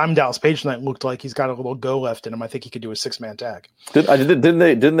think Diamond Dallas Page tonight looked like he's got a little go left in him. I think he could do a 6-man tag.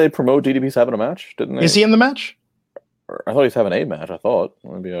 Didn't they promote DDP's having a match? Didn't they? Is he in the match? I thought he's having a match. I thought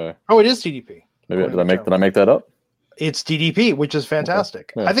maybe. Oh, it is DDP. Maybe did I make that up? It's DDP, which is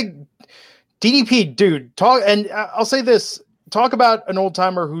fantastic. Okay. Yeah. I think DDP, dude, I'll say this. Talk about an old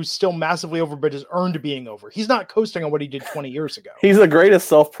timer who's still massively over, but has earned being over. He's not coasting on what he did 20 years ago. He's the greatest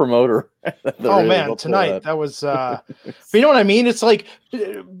self-promoter. Oh man, tonight that was, but you know what I mean? It's like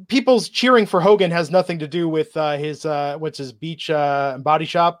people's cheering for Hogan has nothing to do with his beach and body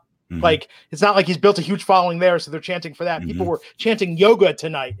shop. Mm-hmm. Like, it's not like he's built a huge following there. So they're chanting for that. Mm-hmm. People were chanting yoga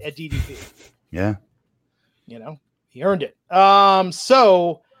tonight at DDP. Yeah. He earned it.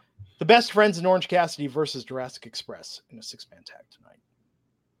 So the Best Friends in Orange Cassidy versus Jurassic Express in a 6-man tag tonight.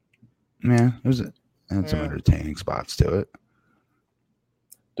 Yeah, had some entertaining spots to it.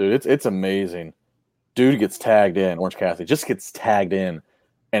 Dude, it's amazing. Dude gets tagged in. Orange Cassidy just gets tagged in,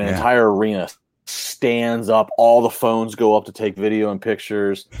 and an entire arena stands up. All the phones go up to take video and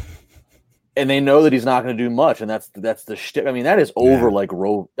pictures, and they know that he's not going to do much. And that's the shtick. I mean, that is over like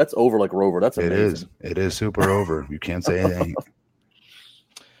Rover. That's over like Rover. That's amazing. It is super over. You can't say anything.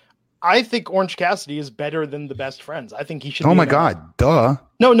 I think Orange Cassidy is better than the Best Friends. I think he should. Oh my God, duh.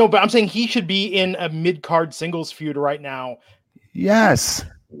 No, but I'm saying he should be in a mid-card singles feud right now. Yes.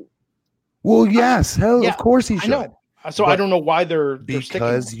 Well, yes. Of course he should. I know. So I don't know why they're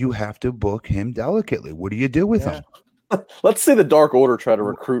because sticking. You have to book him delicately. What do you do with him? Let's see the Dark Order try to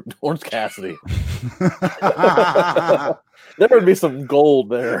recruit Orange Cassidy. There would be some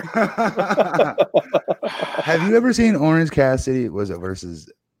gold there. Have you ever seen Orange Cassidy? Was it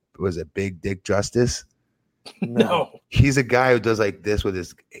versus was it Big Dick Justice? No. He's a guy who does like this with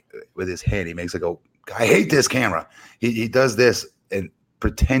his hand. He makes like I hate this camera. He does this and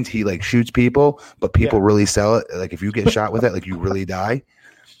pretends he like shoots people, but people really sell it. Like if you get shot with it, like you really die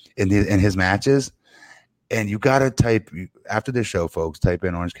in his matches. And you got to type after the show, folks, type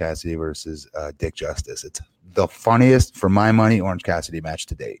in Orange Cassidy versus Dick Justice. It's the funniest, for my money, Orange Cassidy match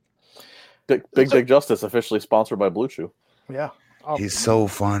to date. Big Dick Justice, officially sponsored by Blue Chew. Yeah. He's so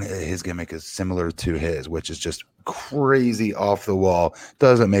fun. His gimmick is similar to his, which is just crazy off the wall.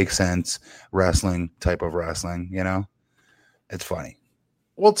 Doesn't make sense. Type of wrestling, you know? It's funny.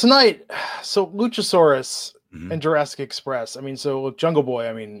 Well, tonight, so Luchasaurus and Jurassic Express. I mean, so Jungle Boy,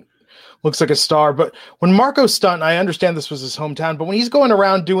 I mean, looks like a star. But when Marco Stunt, I understand this was his hometown, but when he's going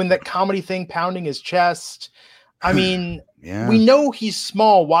around doing that comedy thing, pounding his chest, I mean, we know he's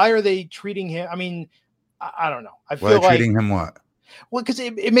small. Why are they treating him? I mean, I don't know. I feel like treating him what? Well, because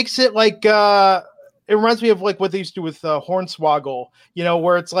it makes it like it reminds me of like what they used to do with Hornswoggle, you know,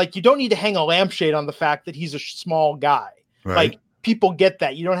 where it's like you don't need to hang a lampshade on the fact that he's a small guy. Right. Like people get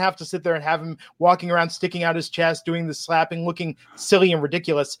that. You don't have to sit there and have him walking around sticking out his chest, doing the slapping, looking silly and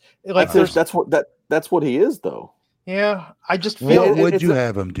ridiculous. Like that's what he is, though. Yeah, I just feel. What would you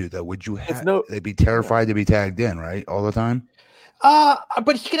have him do though? Would you have? They'd be terrified to be tagged in, right, all the time.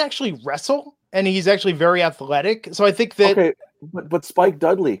 But he can actually wrestle, and he's actually very athletic. So I think that. Okay. But Spike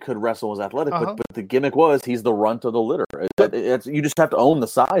Dudley could wrestle, was athletic, but the gimmick was he's the runt of the litter. You just have to own the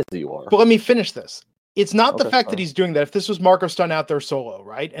size that you are. But let me finish this. It's not the fact that he's doing that. If this was Marco Stunt out there solo,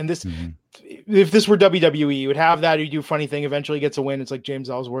 right? And this, if this were WWE, you would have that. You do a funny thing, eventually gets a win. It's like James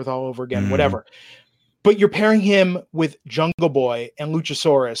Ellsworth all over again, whatever. But you're pairing him with Jungle Boy and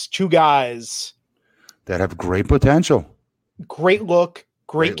Luchasaurus, two guys that have great potential, great look.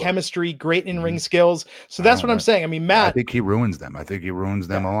 Great chemistry, great in-ring skills. So that's what I'm saying. I mean, Matt. I think he ruins them. I think he ruins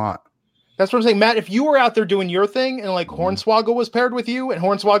them a lot. That's what I'm saying. Matt, if you were out there doing your thing and like Hornswoggle was paired with you and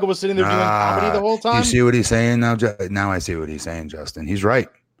Hornswoggle was sitting there doing comedy the whole time. You see what he's saying now? Now I see what he's saying, Justin. He's right.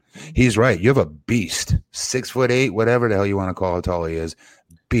 He's right. You have a beast, 6'8", whatever the hell you want to call how tall he is.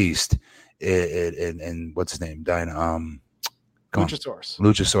 Beast. And what's his name?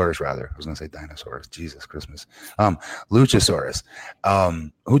 Luchasaurus, rather. I was going to say dinosaurs. Jesus Christmas. Luchasaurus,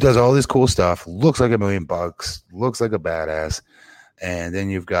 who does all this cool stuff, looks like $1 million, looks like a badass. And then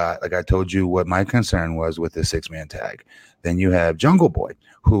you've got, like I told you, what my concern was with the 6-man tag. Then you have Jungle Boy,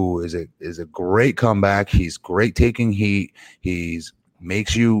 who is a great comeback. He's great taking heat. He's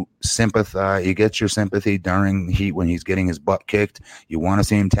makes you sympathize. He gets your sympathy during heat when he's getting his butt kicked. You want to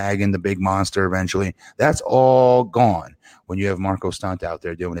see him tag in the big monster eventually. That's all gone when you have Marco Stunt out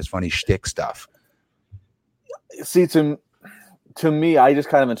there doing his funny shtick stuff. See, to me, I just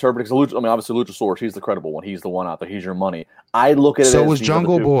kind of interpret it. I mean, obviously, Luchasaurus, he's the credible one. He's the one out there. He's your money. I look at it. So was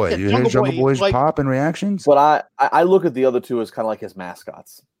Jungle Boy. You hear Jungle Boy's pop and reactions? But I look at the other two as kind of like his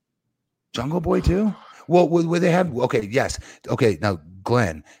mascots. Jungle Boy too. Well, would they have? Okay, yes. Okay, now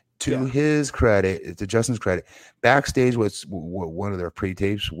Glenn. To his credit, to Justin's credit, backstage was one of their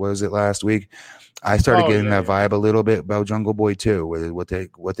pre-tapes. Was it last week? I started getting that vibe a little bit about Jungle Boy too, with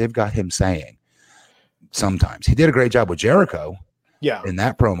what they've got him saying. Sometimes he did a great job with Jericho. Yeah, in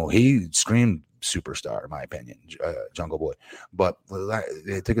that promo, he screamed superstar, in my opinion, Jungle Boy. But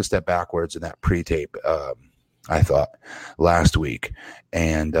they took a step backwards in that pre-tape. I thought last week,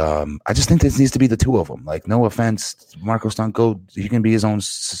 and I just think this needs to be the two of them. Like, no offense, Marco Stunt, he can be his own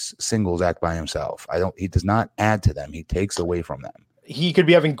singles act by himself. He does not add to them. He takes away from them. He could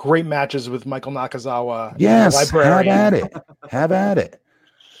be having great matches with Michael Nakazawa. Yes, have at it. Have at it.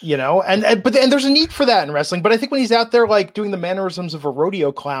 You know, and there's a need for that in wrestling. But I think when he's out there like doing the mannerisms of a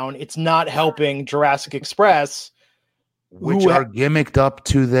rodeo clown, it's not helping Jurassic Express, which are gimmicked up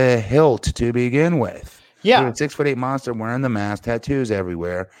to the hilt to begin with. Yeah, we're a 6'8" monster wearing the mask, tattoos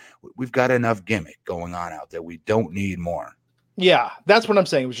everywhere. We've got enough gimmick going on out there. We don't need more. Yeah, that's what I'm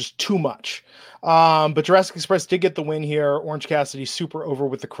saying. It was just too much. But Jurassic Express did get the win here. Orange Cassidy super over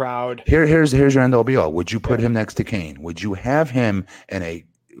with the crowd. Here's your end all be all. Would you put him next to Kane? Would you have him in a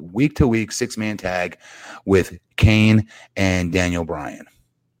week-to-week 6-man tag with Kane and Daniel Bryan?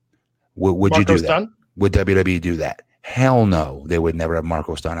 Would you do that? Done? Would WWE do that? Hell no. They would never have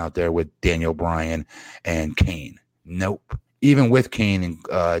Marco Stunt out there with Daniel Bryan and Kane. Nope. Even with Kane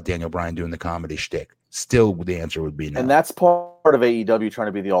and Daniel Bryan doing the comedy shtick, still the answer would be no. And that's part of AEW trying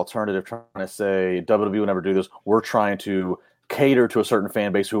to be the alternative, trying to say WWE would never do this. We're trying to cater to a certain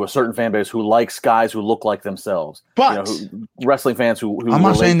fan base who likes guys who look like themselves. But wrestling fans who I'm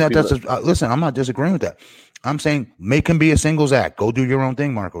not saying that that's listen, I'm not disagreeing with that. I'm saying make him be a singles act. Go do your own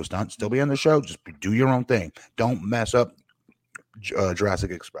thing, Marco Stunt. Still be on the show. Just do your own thing. Don't mess up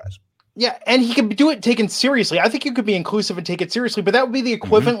Jurassic Express. Yeah, and he could do it taken seriously. I think you could be inclusive and take it seriously, but that would be the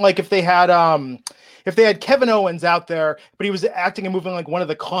equivalent like if they had Kevin Owens out there, but he was acting and moving like one of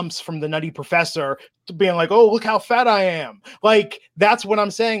the clumps from the Nutty Professor, to being like, "Oh, look how fat I am." Like, that's what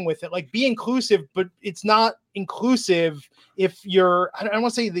I'm saying with it. Like, be inclusive, but it's not inclusive if you're, I don't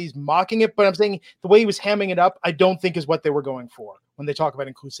want to say that he's mocking it, but I'm saying the way he was hamming it up, I don't think is what they were going for when they talk about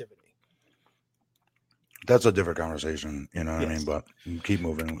inclusivity. That's a different conversation, you know what I mean? But keep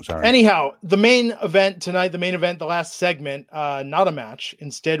moving. Sorry. Anyhow, the main event tonight, the last segment, not a match.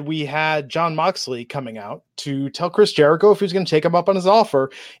 Instead, we had Jon Moxley coming out to tell Chris Jericho if he was going to take him up on his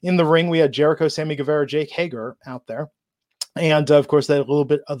offer. In the ring, we had Jericho, Sammy Guevara, Jake Hager out there. And of course, they had a little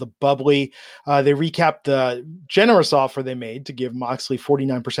bit of the bubbly. They recapped the generous offer they made to give Moxley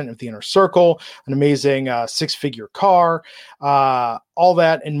 49% of the Inner Circle, an amazing 6-figure car, all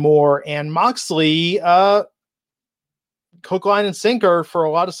that and more. And Moxley, hook, line, and sinker for a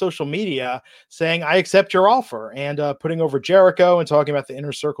lot of social media, saying, "I accept your offer," and putting over Jericho and talking about the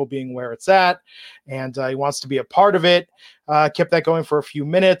Inner Circle being where it's at, and he wants to be a part of it. Kept that going for a few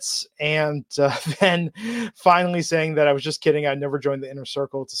minutes, and then finally saying that, "I was just kidding. I'd never joined the Inner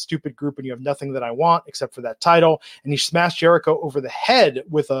Circle. It's a stupid group, and you have nothing that I want except for that title." And he smashed Jericho over the head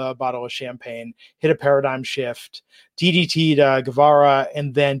with a bottle of champagne, hit a paradigm shift, DDT'd Guevara,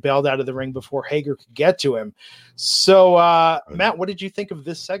 and then bailed out of the ring before Hager could get to him. So, Matt, what did you think of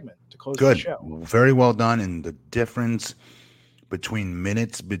this segment to close the show? Very well done. And the difference between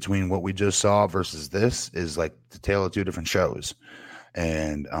minutes between what we just saw versus this is like the tale of two different shows.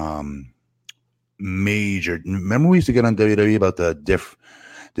 And remember we used to get on WWE about the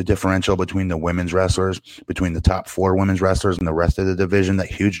differential between the women's wrestlers, between the top 4 women's wrestlers and the rest of the division, that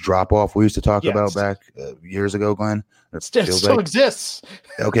huge drop off we used to talk about back years ago, Glenn. It still exists.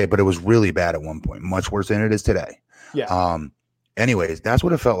 Okay, but it was really bad at one point, much worse than it is today. Yeah. Anyways, that's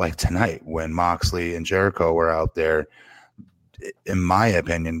what it felt like tonight when Moxley and Jericho were out there. In my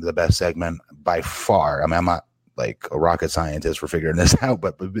opinion, the best segment by far. I mean, I'm not like a rocket scientist for figuring this out,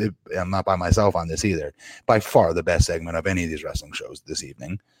 but I'm not by myself on this either. By far the best segment of any of these wrestling shows this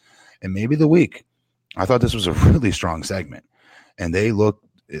evening, and maybe the week. I thought this was a really strong segment, and they looked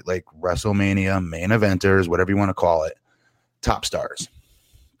like WrestleMania main eventers, whatever you want to call it, top stars.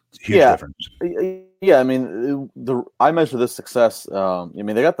 Huge difference. Yeah, I mean, I measure this success. I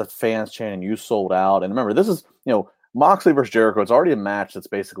mean, they got the fans chanting, "You sold out," and remember, this is Moxley versus Jericho. It's already a match that's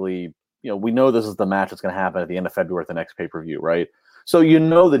basically, we know this is the match that's going to happen at the end of February at the next pay-per-view, right? So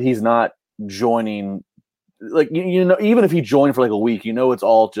that he's not joining, like, even if he joined for like a week, it's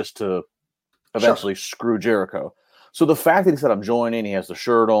all just to eventually screw Jericho. So the fact that he said, "I'm joining," he has the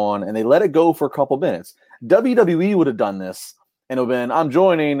shirt on, and they let it go for a couple minutes. WWE would have done this, and it would have been, "I'm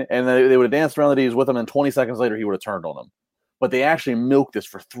joining," and they would have danced around that he was with them, and 20 seconds later, he would have turned on them. But they actually milked this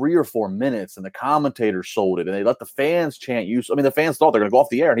for 3 or 4 minutes, and the commentators sold it, and they let the fans chant, "You." I mean, the fans thought they're going to go off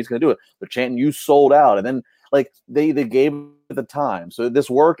the air, and he's going to do it. They're chanting, "You sold out," and then like they gave it the time, so this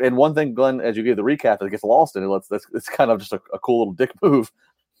worked. And one thing, Glenn, as you gave the recap, that gets lost in it, it's kind of just a cool little dick move.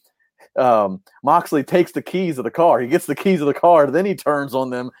 Moxley takes the keys of the car. He gets the keys of the car, and then he turns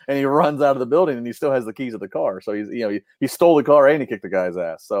on them, and he runs out of the building, and he still has the keys of the car. So he stole the car and he kicked the guy's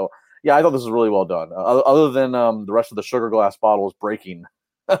ass. So. Yeah, I thought this was really well done. Other than the rest of the sugar glass bottles breaking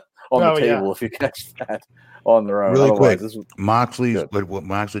on the table, if you catch that on their own. Really quick, what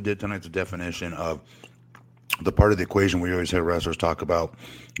Moxley did tonight's a definition of the part of the equation we always hear wrestlers talk about.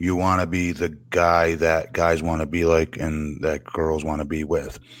 You want to be the guy that guys want to be like and that girls want to be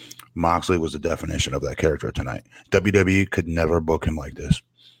with. Moxley was the definition of that character tonight. WWE could never book him like this.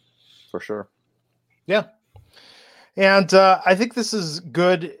 For sure. Yeah. And I think this is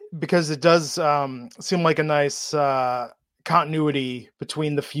good because it does seem like a nice continuity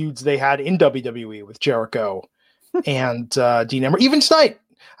between the feuds they had in WWE with Jericho and Dean Ambrose. Even tonight,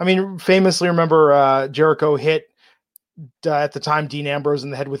 I mean, famously remember Jericho hit at the time Dean Ambrose in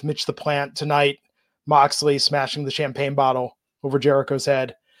the head with Mitch the Plant. Tonight, Moxley smashing the champagne bottle over Jericho's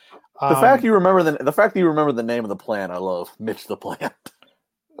head. The fact you remember the name of the plant, I love. Mitch the Plant.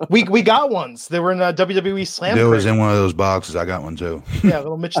 We got ones. They were in a WWE Slam. It was in one of those boxes. I got one too. Yeah,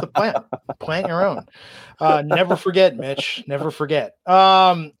 little Mitch the Plant. Plant your own. Never forget, Mitch. Never forget.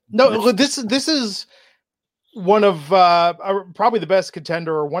 No, this is one of probably the best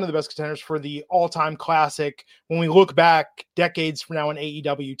contender, or one of the best contenders for the all-time classic. When we look back decades from now in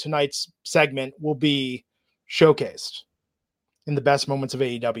AEW, tonight's segment will be showcased in the best moments of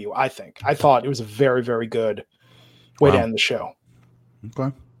AEW. I thought it was a very, very good way to end the show.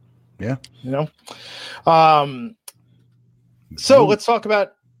 Okay. Yeah. So let's talk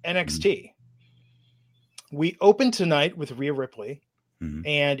about NXT. we open tonight with Rhea Ripley,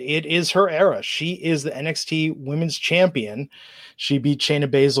 and it is her era. She is the NXT Women's Champion. She beat Shayna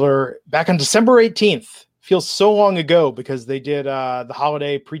Baszler back on December 18th. Feels so long ago because they did the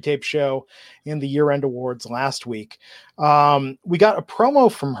holiday pre-tape show and the year-end awards last week. We got a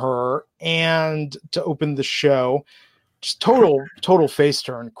promo from her, and to open the show, just total face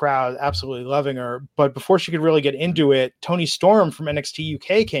turn. Crowd absolutely loving her. But before she could really get into it, Toni Storm from NXT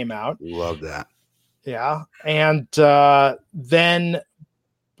UK came out. Love that. Yeah. And then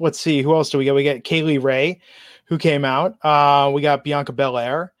let's see, who else do we get? We got Kaylee Ray, who came out. We got Bianca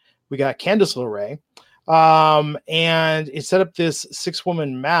Belair. We got Candice LeRae. And it set up this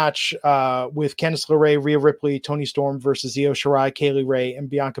 6-woman match with Candice LeRae, Rhea Ripley, Toni Storm versus Io Shirai, Kaylee Ray, and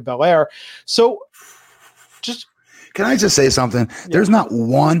Bianca Belair. So just... Can I just say something? Yeah. There's not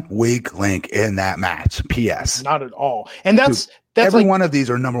one weak link in that match. P.S. Not at all. And that's every one of these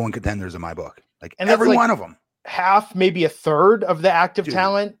are number one contenders in my book. Like, and every one of them. Half, maybe a third of the active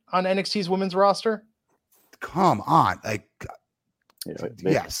talent on NXT's women's roster. Come on. Like,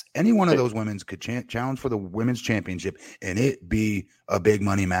 yes, any one of those women could challenge for the women's championship, and it be a big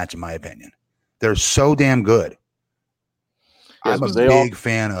money match, in my opinion. They're so damn good. Yes, I'm a big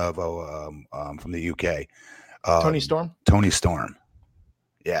fan of from the UK. Toni Storm? Toni Storm.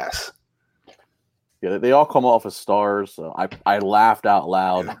 Yes. Yeah, they all come off as stars. So I laughed out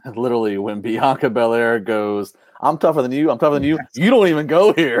loud literally when Bianca Belair goes, I'm tougher than you. I'm tougher than you. You don't even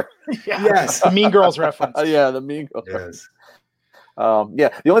go here. Yes. The Mean Girls reference. Yeah, the Mean Girls reference.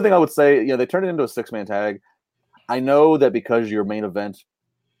 The only thing I would say, they turned it into a 6-man tag. I know that because your main event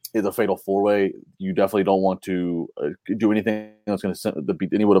is a fatal 4-way, you definitely don't want to do anything that's going to be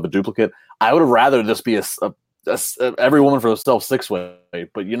anyone of a duplicate. I would have rather just be every woman for herself 6-way,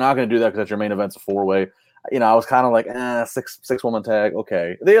 but you're not going to do that because that's your main event's a 4-way. I was kind of like, 6-woman tag.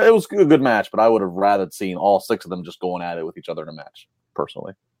 Okay. It was a good match, but I would have rather seen all 6 of them just going at it with each other in a match,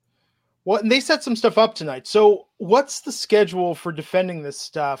 personally. Well, and they set some stuff up tonight. So what's the schedule for defending this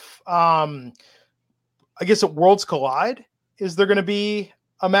stuff? I guess at Worlds Collide, is there going to be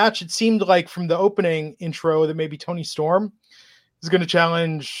a match? It seemed like from the opening intro that maybe Toni Storm is going to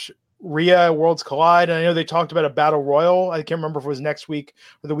challenge Rhea at Worlds Collide. And I know they talked about a battle royal. I can't remember if it was next week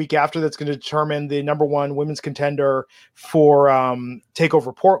or the week after, that's going to determine the number 1 women's contender for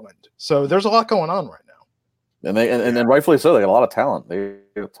TakeOver Portland. So there's a lot going on right now. And then rightfully so. They got a lot of talent. They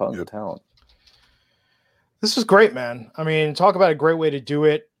got tons of talent. This was great, man. I mean, talk about a great way to do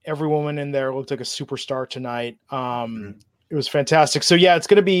it. Every woman in there looked like a superstar tonight. It was fantastic. So yeah, it's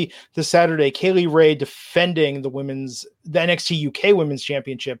going to be this Saturday. Kaylee Ray defending the NXT UK Women's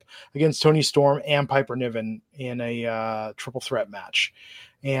Championship against Toni Storm and Piper Niven in a triple threat match.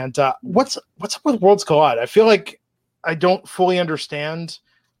 And what's up with Worlds Collide? I feel like I don't fully understand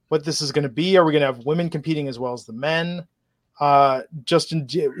what this is going to be. Are we going to have women competing as well as the men? Justin,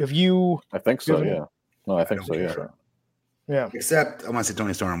 have you? I think so. Yeah. No, I think so. Yeah. Sure. Yeah. Except I want to see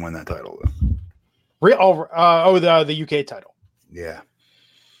Toni Storm win that title. The UK title. Yeah.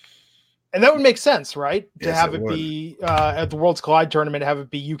 And that would make sense, right? To Yes, have it be at the Worlds Collide tournament, have it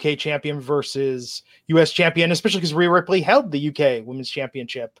be UK champion versus US champion, especially because Rhea Ripley held the UK Women's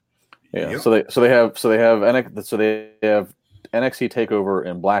Championship. Yeah. Yep. So they have NXT Takeover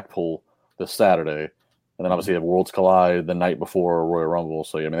in Blackpool this Saturday, and then obviously have Worlds Collide the night before Royal Rumble.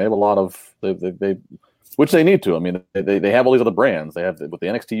 So they have a lot of they which they need to. I mean, they have all these other brands. They have with the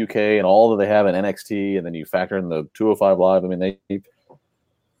NXT UK and all that they have in NXT, and then you factor in the 205 Live. I mean, they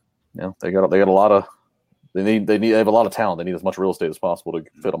got a lot of they have a lot of talent. They need as much real estate as possible to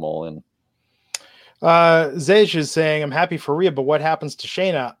fit them all in. Zej is saying, I'm happy for Rhea, but what happens to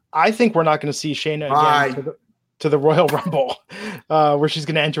Shayna? I think we're not going to see Shayna again to the Royal Rumble, where she's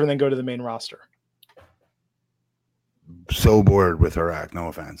going to enter and then go to the main roster. So bored with her act, no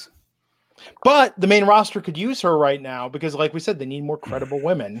offense. But the main roster could use her right now because, like we said, they need more credible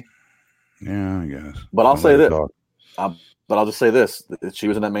women. Yeah, I guess. But I'll say this. But I'll just say this: she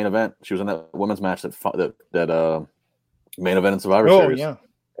was in that main event. She was in that women's match that main event in Survivor Series. Yeah.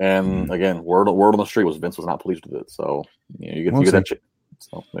 And again, word on the street was Vince was not pleased with it. So you get that shit.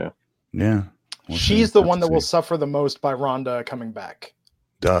 So yeah. She's the one that will suffer the most by Ronda coming back.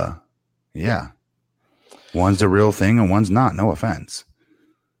 Duh. Yeah. One's the real thing and one's not. No offense.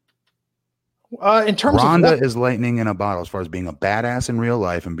 In terms Ronda of is lightning in a bottle as far as being a badass in real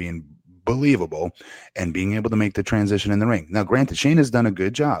life and being believable and being able to make the transition in the ring. Now, granted, Shayna's done a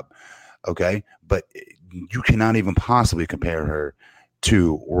good job, okay, but you cannot even possibly compare her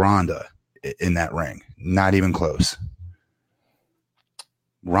to Ronda in that ring. Not even close.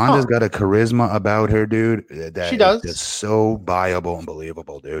 Ronda's got a charisma about her, dude. That she does. Is just so viable and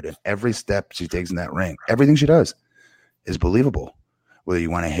believable, dude. And every step she takes in that ring, everything she does is believable. Whether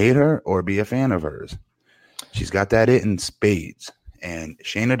you want to hate her or be a fan of hers, she's got that it in spades. And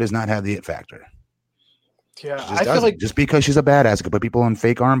Shayna does not have the it factor. Yeah, I feel like just because she's a badass, can put people on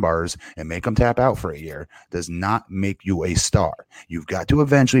fake arm bars and make them tap out for a year does not make you a star. You've got to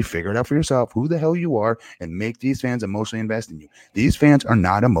eventually figure it out for yourself who the hell you are and make these fans emotionally invest in you. These fans are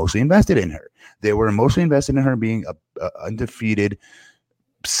not emotionally invested in her. They were emotionally invested in her being a undefeated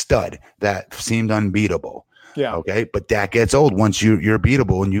stud that seemed unbeatable. Yeah. Okay. But that gets old once you're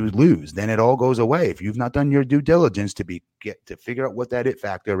beatable and you lose. Then it all goes away. If you've not done your due diligence to figure out what that it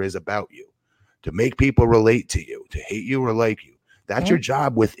factor is about you, to make people relate to you, to hate you or like you. That's your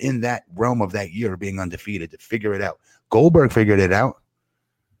job within that realm of that year of being undefeated, to figure it out. Goldberg figured it out.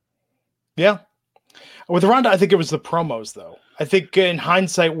 Yeah. With Ronda, I think it was the promos, though. I think in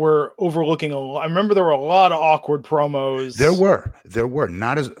hindsight, we're overlooking a lot. I remember there were a lot of awkward promos. There were.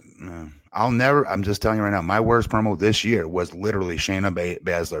 Not as... I'm just telling you right now, my worst promo this year was literally Shayna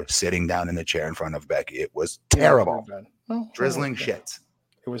Baszler sitting down in the chair in front of Becky. It was terrible. Drizzling shits.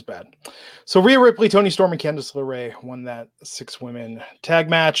 It was bad. So Rhea Ripley, Toni Storm, and Candice LeRae won that 6-women tag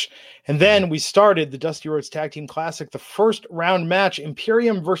match. And then we started the Dusty Rhodes Tag Team Classic, the first round match,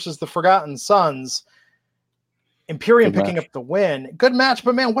 Imperium versus the Forgotten Sons. Imperium picking up the win. Good match,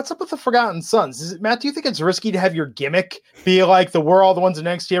 but man, what's up with the Forgotten Sons? Matt, do you think it's risky to have your gimmick be like we're all the ones in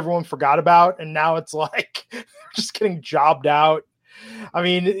NXT everyone forgot about, and now it's like they're just getting jobbed out? I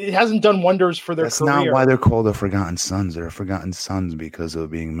mean, it hasn't done wonders for their career. That's not why they're called the Forgotten Sons. They're Forgotten Sons because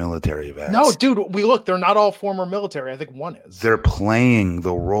of being military vets. No, dude, they're not all former military. I think one is. They're playing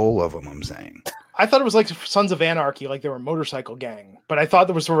the role of them, I'm saying. I thought it was like Sons of Anarchy, like they were a motorcycle gang. But I thought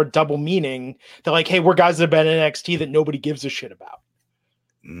there was sort of a double meaning that like, hey, we're guys that have been in NXT that nobody gives a shit about.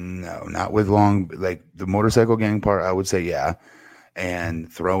 No, not with like the motorcycle gang part, I would say yeah. And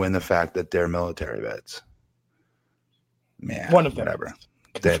throw in the fact that they're military vets. Yeah, one of them. Whatever.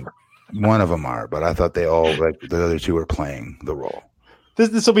 One of them are, but I thought they all, like the other two, were playing the role.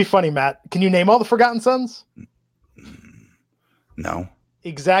 This will be funny, Matt. Can you name all the Forgotten Sons? No.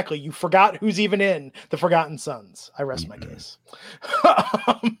 Exactly. You forgot who's even in the Forgotten Sons. I rest my case.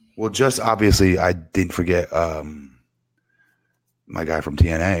 Well, just obviously, I didn't forget my guy from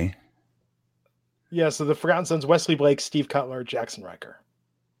TNA. Yeah, so the Forgotten Sons, Wesley Blake, Steve Cutler, Jackson Riker.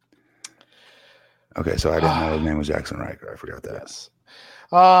 Okay, so I didn't know his name was Jackson Riker. I forgot that. Yes.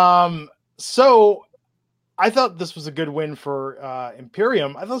 So I thought this was a good win for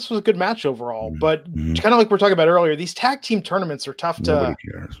Imperium. I thought this was a good match overall, but kind of like we were talking about earlier, these tag team tournaments are tough to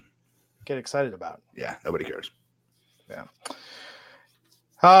get excited about. Yeah, nobody cares. Yeah.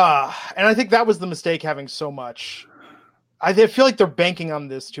 And I think that was the mistake, having so much. I feel like they're banking on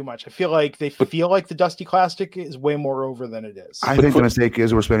this too much. I feel like they feel like the Dusty Classic is way more over than it is. I think the mistake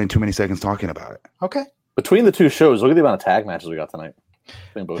is we're spending too many seconds talking about it. Okay. Between the two shows, look at the amount of tag matches we got tonight.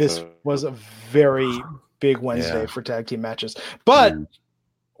 This was a very big Wednesday for tag team matches. But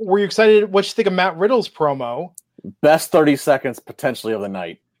were you excited? What you think of Matt Riddle's promo? Best 30 seconds potentially of the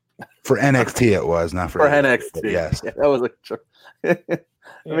night. For NXT, it was not for NXT. Yes, yeah, that was I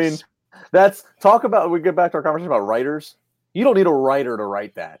mean, that's talk about. We get back to our conversation about writers. You don't need a writer to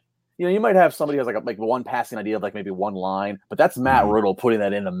write that. You know, you might have somebody who has like one passing idea of like maybe one line, but that's Matt Riddle putting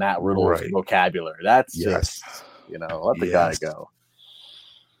that into Matt Riddle's vocabulary. That's just, let the guy go.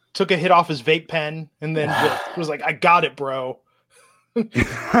 Took a hit off his vape pen and then was like, I got it, bro. He's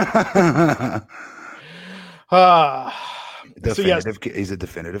a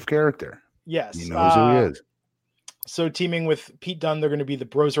definitive character. Yes. He knows who he is. So teaming with Pete Dunne, they're going to be the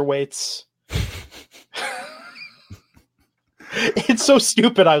Broserweights. It's so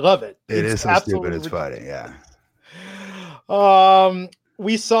stupid. I love it. It is so stupid. It's funny. Yeah.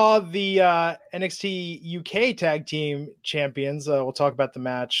 We saw the NXT UK tag team champions. We'll talk about the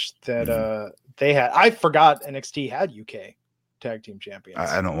match that they had. I forgot NXT had UK tag team champions.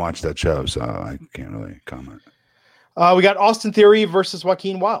 I don't watch that show, so I can't really comment. We got Austin Theory versus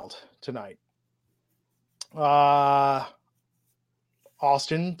Joaquin Wilde tonight. Austin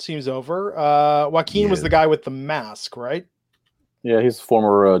seems over. Joaquin was the guy with the mask, right? Yeah, he's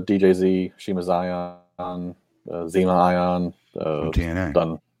former DJZ, Shima Zion, Zima Ion. From TNA.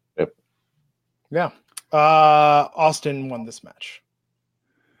 Done. Yep. Yeah. Austin won this match.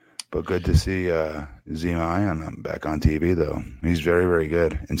 But good to see Zima Ion back on TV, though. He's very, very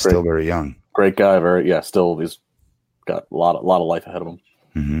good and still very young. Great guy. Still he's got a lot of life ahead of him.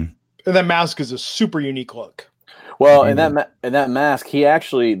 Mm-hmm. And that mask is a super unique look. Well, in that mask, he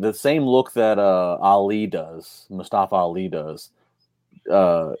actually the same look that Ali does, Mustafa Ali does.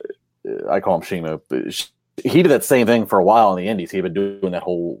 I call him Shima. He did that same thing for a while in the Indies. He'd been doing that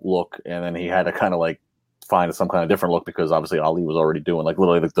whole look, and then he had to kind of like find some kind of different look because obviously Ali was already doing like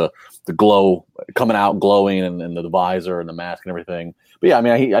literally like the glow coming out, glowing, and the visor and the mask and everything. But yeah, I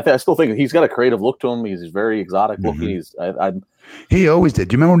mean, I still think he's got a creative look to him. He's very exotic looking. He always did.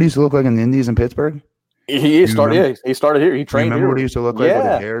 Do you remember what he used to look like in the Indies in Pittsburgh? He started here. He trained. Remember what he used to look like with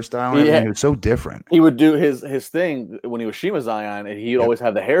the hairstyle? And everything? It was so different. He would do his thing when he was Shima Zion, and he'd always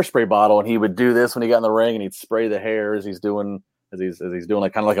have the hairspray bottle, and he would do this when he got in the ring, and he'd spray the hair as he's doing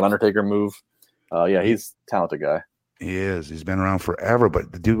like kind of like an Undertaker move. He's a talented guy. He is. He's been around forever,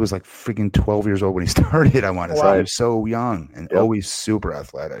 but the dude was like freaking 12 years old when he started. I want to say he was so young and always super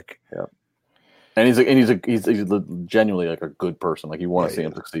athletic. Yeah. And he's genuinely like a good person. Like you want to see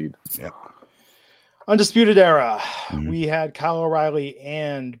him succeed. Yeah. Undisputed Era. We had Kyle O'Reilly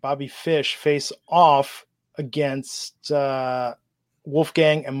and Bobby Fish face off against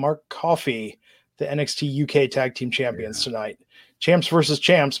Wolfgang and Mark Coffey, the NXT UK Tag Team Champions tonight. Champs versus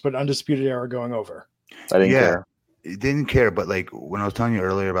champs, but Undisputed Era going over. I didn't care. Didn't care, but like when I was telling you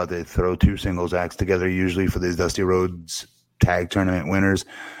earlier about they throw two singles acts together usually for these Dusty Rhodes tag tournament winners.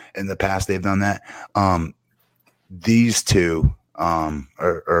 In the past, they've done that. These two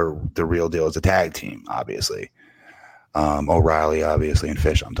are the real deal as a tag team, obviously. O'Reilly, obviously, and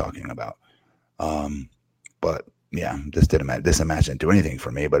Fish I'm talking about. But yeah, this match didn't do anything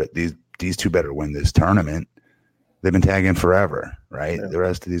for me, but these two better win this tournament. They've been tagging forever, right? Yeah. The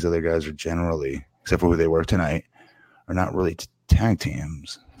rest of these other guys are generally, except for who they were tonight, are not really tag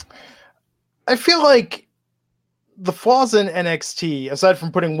teams. I feel like the flaws in NXT, aside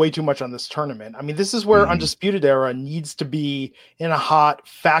from putting way too much on this tournament, I mean, this is where Undisputed Era needs to be in a hot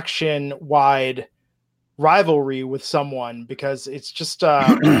faction-wide rivalry with someone because it's just,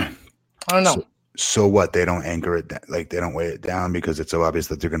 I don't know. So what? They don't anchor it, like they don't weigh it down because it's so obvious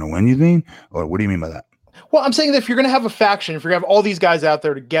that they're going to win, you mean? Or what do you mean by that? Well, I'm saying that if you're going to have a faction, if you're going to have all these guys out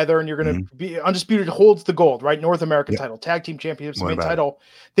there together and you're going to be Undisputed holds the gold, right? North American title, tag team championship title,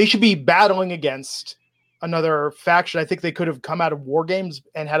 they should be battling against another faction. I think they could have come out of War Games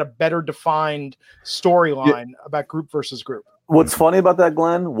and had a better defined storyline about group versus group. What's funny about that,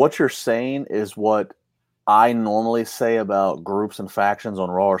 Glenn, what you're saying is what I normally say about groups and factions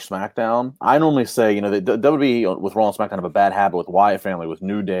on Raw or SmackDown. I normally say, the WWE with Raw and SmackDown have a bad habit with Wyatt family, with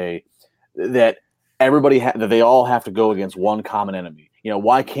New Day, that that they all have to go against one common enemy.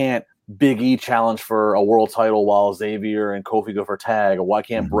 Why can't Big E challenge for a world title while Xavier and Kofi go for tag? Or why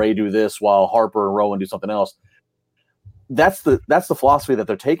can't Bray do this while Harper and Rowan do something else? That's the philosophy that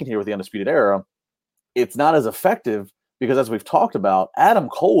they're taking here with the Undisputed Era. It's not as effective because, as we've talked about, Adam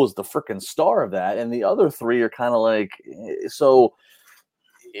Cole is the freaking star of that, and the other three are kind of like so.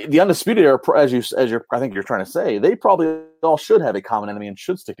 The Undisputed Era, I think you're trying to say, they probably all should have a common enemy and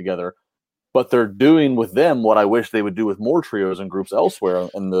should stick together. But they're doing with them what I wish they would do with more trios and groups elsewhere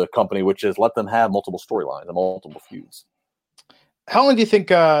in the company, which is let them have multiple storylines and multiple feuds. How long do you think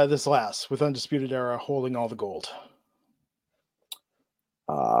this lasts with Undisputed Era holding all the gold?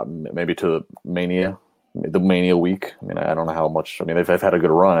 Maybe to the Mania week. I mean, I don't know how much. I mean, they've had a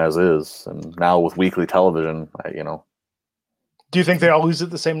good run as is, and now with weekly television, Do you think they all lose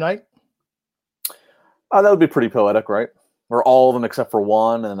it the same night? That would be pretty poetic, right? Or all of them except for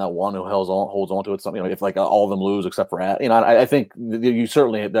one, and that one who holds on to it. Something if like all of them lose except for I think you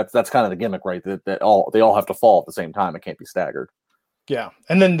certainly that's kind of the gimmick, right? That they all have to fall at the same time. It can't be staggered. Yeah,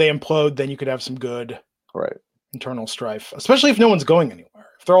 and then they implode. Then you could have some good internal strife, especially if no one's going anywhere.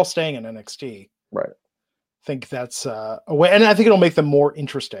 If they're all staying in NXT, right? I think that's a way, and I think it'll make them more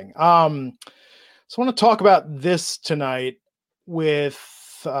interesting. So I want to talk about this tonight with.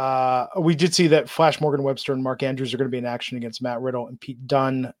 We did see that Flash Morgan Webster and Mark Andrews are going to be in action against Matt Riddle and Pete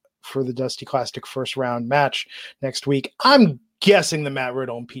Dunne for the Dusty Classic first round match next week. I'm guessing that Matt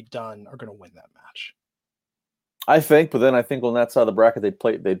Riddle and Pete Dunne are going to win that match. I think, but then I think on that side of the bracket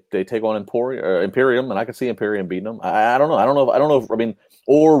they take on Imperium, and I could see Imperium beating them. I don't know. I don't know if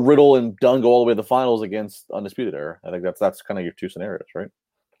or Riddle and Dunne go all the way to the finals against Undisputed Era. I think that's kind of your two scenarios, right?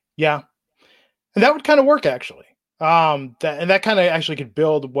 Yeah, and that would kind of work actually. That kind of actually could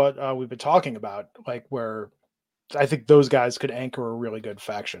build what we've been talking about, like where I think those guys could anchor a really good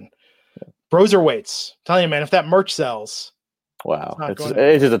faction. Broserweights, telling you, man, if that merch sells, wow,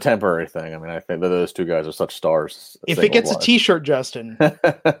 it's just a temporary thing. I mean, I think that those two guys are such stars. If it gets a T-shirt, Justin,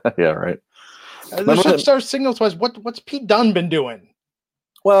 yeah, right. They're such stars singles wise. What's Pete Dunne been doing?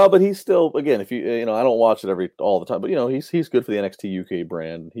 Well, but he's still, again, if I don't watch it all the time, but he's good for the NXT UK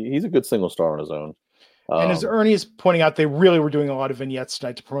brand. He's a good single star on his own. And as Ernie is pointing out, they really were doing a lot of vignettes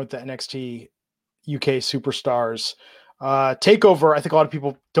tonight to promote the NXT UK superstars. TakeOver, I think a lot of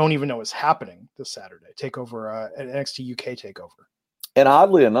people don't even know is happening this Saturday. TakeOver at NXT UK TakeOver. And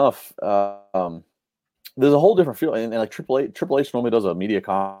oddly enough, there's a whole different feel. And like Triple H normally does a media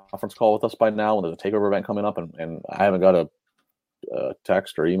conference call with us by now when there's a TakeOver event coming up, and I haven't got a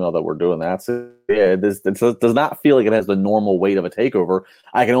text or email that we're doing that. So yeah, this does not feel like it has the normal weight of a TakeOver.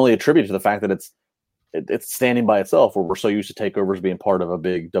 I can only attribute it to the fact that it's standing by itself, where we're so used to TakeOvers being part of a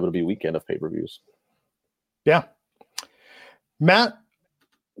big WWE weekend of pay-per-views. Yeah. Matt,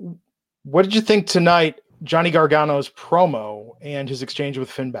 what did you think tonight, Johnny Gargano's promo and his exchange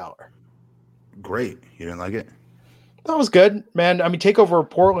with Finn Balor? Great. You didn't like it? That was good, man. I mean, TakeOver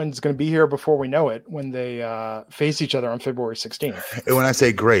Portland is going to be here before we know it when they face each other on February 16th. When I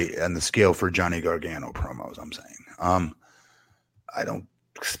say great, and the scale for Johnny Gargano promos, I'm saying, I don't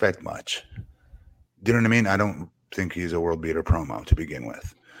expect much. Do you know what I mean? I don't think he's a world beater promo to begin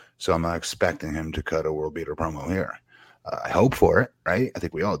with. So I'm not expecting him to cut a world beater promo here. I hope for it, right? I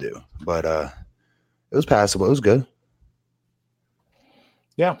think we all do. But it was passable. It was good.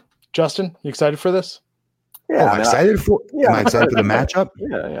 Yeah. Justin, you excited for this? Yeah, am I excited for the matchup?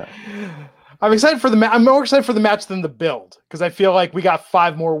 Yeah. I'm excited for I'm more excited for the match than the build, because I feel like we got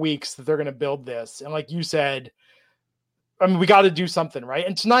 5 more weeks that they're going to build this. And like you said, I mean, we got to do something, right?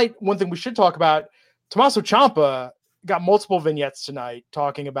 And tonight, one thing we should talk about, Tommaso Ciampa got multiple vignettes tonight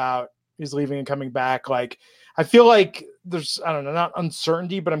talking about he's leaving and coming back. Like, I feel like there's, I don't know, not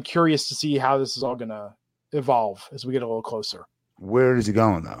uncertainty, but I'm curious to see how this is all going to evolve as we get a little closer. Where is he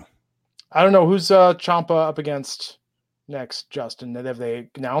going, though? I don't know. Who's Ciampa up against next, Justin? Have they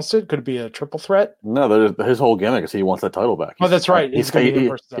announced it? Could it be a triple threat? No, his whole gimmick is he wants that title back. Oh, that's right.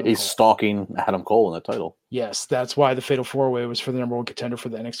 He's stalking Adam Cole in that title. Yes, that's why the Fatal 4-Way was for the number 1 contender for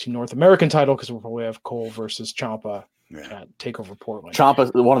the NXT North American title, because we'll probably have Cole versus Ciampa at TakeOver Portland.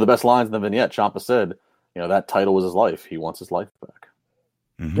 Ciampa, one of the best lines in the vignette, Ciampa said, that title was his life. He wants his life back.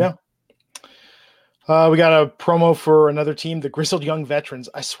 Mm-hmm. Yeah. We got a promo for another team, the Grizzled Young Veterans.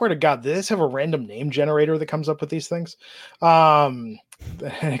 I swear to God, do they just have a random name generator that comes up with these things? The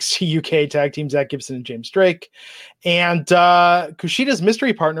NXT UK tag team, Zach Gibson and James Drake. And Kushida's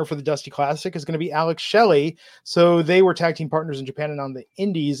mystery partner for the Dusty Classic is going to be Alex Shelley. So they were tag team partners in Japan and on the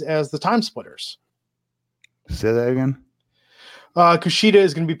Indies as the Time Splitters. Say that again. Kushida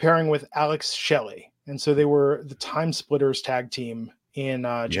is going to be pairing with Alex Shelley. And so they were the Time Splitters tag team in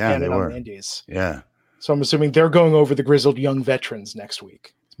Japan and on the Indies. Yeah. So I'm assuming they're going over the Grizzled Young Veterans next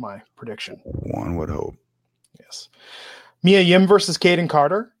week. It's my prediction. One would hope. Yes. Mia Yim versus Kaden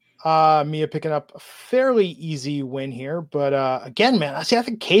Carter. Mia picking up a fairly easy win here. But again, man, I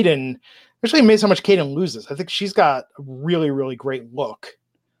think Kaden, especially amazed how much Kaden loses. I think she's got a really, really great look.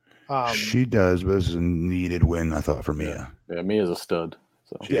 She does, but this is a needed win, I thought, for Mia. Yeah, Mia's a stud.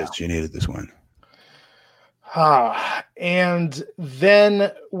 So she needed this win. And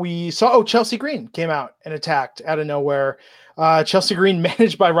then we saw, Chelsea Green came out and attacked out of nowhere. Chelsea Green,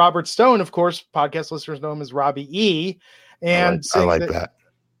 managed by Robert Stone, of course, podcast listeners know him as Robbie E. And I like that.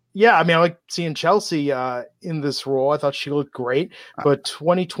 Yeah, I mean, I like seeing Chelsea in this role. I thought she looked great. But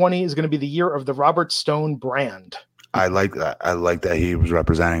 2020 is going to be the year of the Robert Stone brand. I like that. I like that he was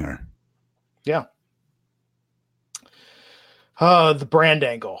representing her. Yeah. The brand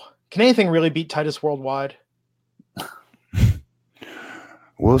angle. Can anything really beat Titus Worldwide?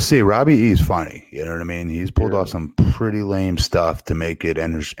 We'll see. Robbie E is funny. You know what I mean? He's pulled off some pretty lame stuff to make it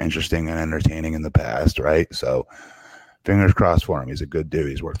interesting and entertaining in the past, right? So fingers crossed for him. He's a good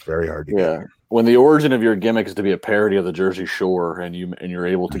dude. He's worked very hard to get here. When the origin of your gimmick is to be a parody of the Jersey Shore and you're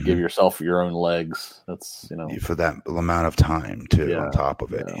able to give yourself your own legs, that's, for that amount of time too, on top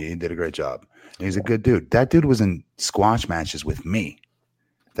of it. Yeah. He did a great job. And he's a good dude. That dude was in squash matches with me.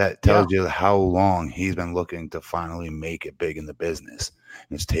 That tells you how long he's been looking to finally make it big in the business.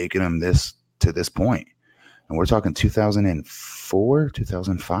 And it's taken him to this point. And we're talking 2004,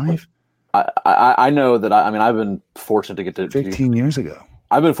 2005. I know that. I've been fortunate to get to 15 years ago.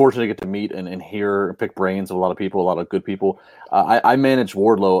 I've been fortunate to get to meet and hear and pick brains of a lot of people, a lot of good people. I managed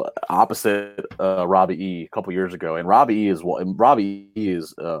Wardlow opposite Robbie E a couple years ago, and Robbie E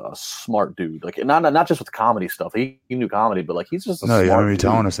is a smart dude. Like not just with comedy stuff. He knew comedy, but like he's just I remember you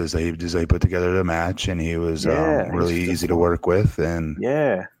telling us this. He put together the match, and he was really easy to work with, and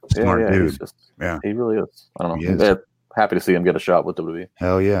smart dude. He really is. I don't know. Happy to see him get a shot with WWE.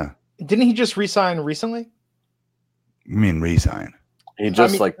 Hell yeah! Didn't he just resign recently? You mean resign? He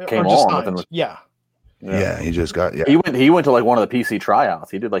just came on. He just got. Yeah. He went to like one of the PC tryouts.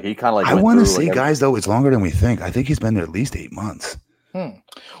 He did he kind of like. I want to see guys though. It's longer than we think. I think he's been there at least 8 months. I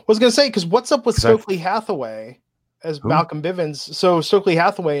was gonna say because what's up with Stokely Hathaway as Who? Malcolm Bivens. So Stokely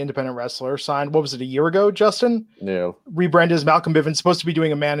Hathaway, independent wrestler, signed, what was it, a year ago, Justin? Yeah. Rebranded as Malcolm Bivens, supposed to be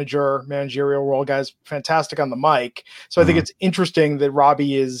doing a managerial role. Guy's fantastic on the mic. So I think it's interesting that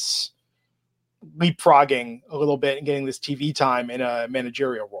Robbie is leapfrogging a little bit and getting this TV time in a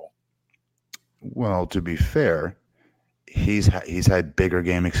managerial role. Well, to be fair, he's had bigger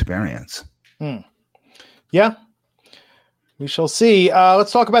game experience. Yeah. We shall see.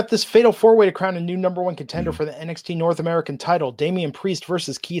 Let's talk about this fatal four-way to crown a new number one contender for the NXT North American title. Damian Priest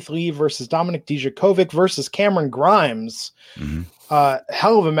versus Keith Lee versus Dominic Dijakovic versus Cameron Grimes.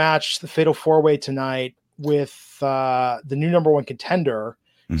 Hell of a match, the fatal four-way tonight with the new number one contender.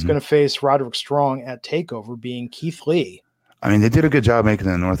 He's going to face Roderick Strong at TakeOver, being Keith Lee. I mean, they did a good job making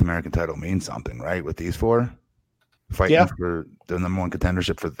the North American title mean something, right? With these four fighting for the number one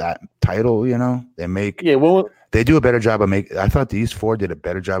contendership for that title, you know, they do a better job of I thought these four did a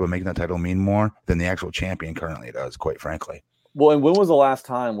better job of making the title mean more than the actual champion currently does, quite frankly. Well, and when was the last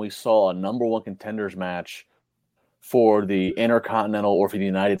time we saw a number one contenders match for the Intercontinental or for the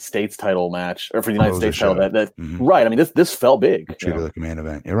United States title match, or for the United States title? Right. I mean, this felt big. Treated like a main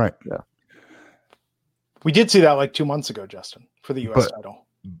event. You're right. Yeah. We did see that like 2 months ago, Justin, for the U.S. title.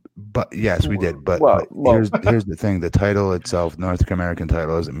 But yes, we did. But, here's the thing: the title itself, North American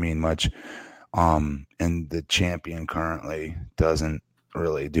title, doesn't mean much, and the champion currently doesn't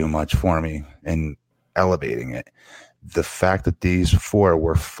really do much for me in elevating it. The fact that these four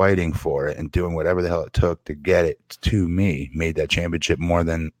were fighting for it and doing whatever the hell it took to get it to me made that championship more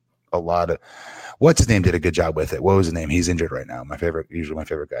than a lot of. What's his name did a good job with it. What was his name? He's injured right now. Usually my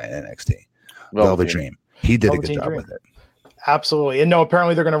favorite guy in NXT, Velvet Dream. He did a good job with it. Absolutely. And no,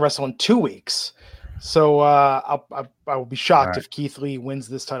 apparently they're going to wrestle in 2 weeks. So I will be shocked if Keith Lee wins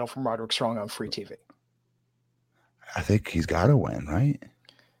this title from Roderick Strong on free TV. I think he's got to win, right?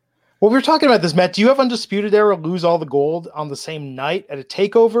 Well, we were talking about this, Matt. Do you have Undisputed Era lose all the gold on the same night at a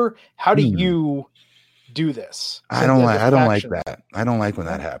takeover? How do you do this? I don't like that. I don't like when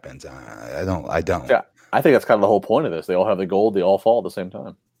that happens. I don't. Yeah, I think that's kind of the whole point of this. They all have the gold. They all fall at the same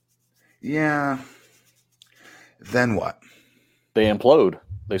time. Yeah. Then what? They implode.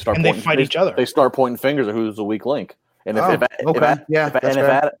 They start and they fight each other. They start pointing fingers at who's the weak link. And if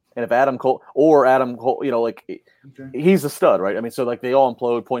Adam Cole, you know, like he's a stud, right? I mean, so like they all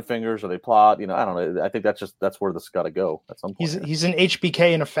implode, point fingers, or they plot. You know, I don't know. I think that's where this got to go at some point. He's an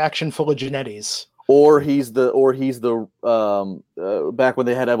HBK in a faction full of Genettis. Or he's the back when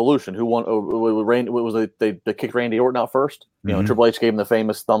they had Evolution, who won? They kicked Randy Orton out first. You know, Triple H gave him the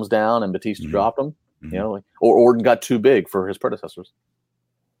famous thumbs down, and Batista dropped him. You know, or Orton got too big for his predecessors.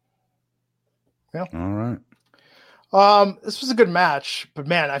 Yeah. All right. This was a good match, but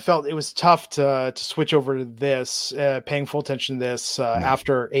man, I felt it was tough to switch over to this, paying full attention to this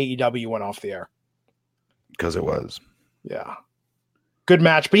after AEW went off the air. Because it was. Yeah. Good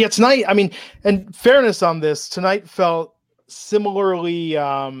match. But yeah, tonight, I mean, and fairness on this, tonight felt similarly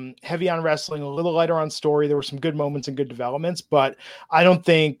heavy on wrestling, a little lighter on story. There were some good moments and good developments, but I don't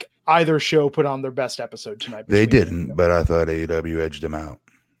think either show put on their best episode tonight. They didn't, but I thought AEW edged them out.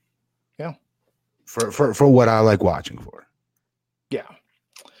 Yeah. For what I like watching for. Yeah.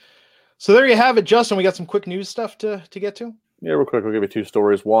 So there you have it, Justin. We got some quick news stuff to get to. Yeah, real quick, we'll give you two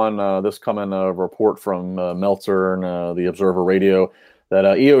stories. One, this coming report from Meltzer and the Observer Radio that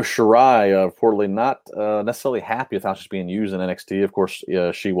Io Shirai reportedly not necessarily happy with how she's being used in NXT. Of course,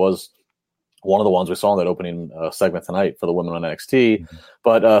 she was one of the ones we saw in that opening segment tonight for the women on NXT.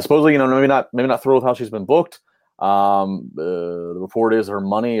 But supposedly, you know, maybe not thrilled with how she's been booked. The report is her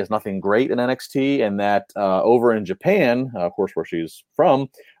money is nothing great in NXT, and that over in Japan, of course, where she's from,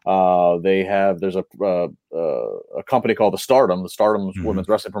 there's a company called the Stardom's women's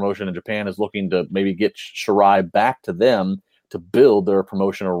wrestling promotion in Japan is looking to maybe get Shirai back to them to build their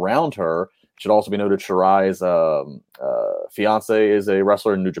promotion around her. It should also be noted Shirai's fiance is a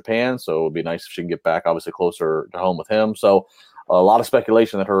wrestler in New Japan, so it would be nice if she can get back, obviously closer to home with him. So a lot of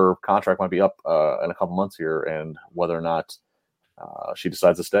speculation that her contract might be up in a couple months here, and whether or not she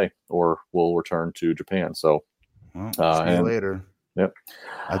decides to stay or will return to Japan. So, see you later. Yep.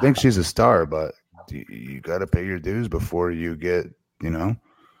 I think she's a star, but you got to pay your dues before you get, you know.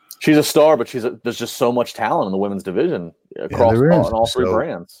 She's a star, but there's just so much talent in the women's division across all three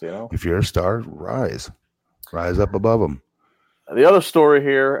brands. You know, if you're a star, rise up above them. The other story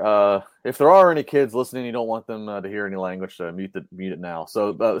here, if there are any kids listening, you don't want them to hear any language, so mute it now.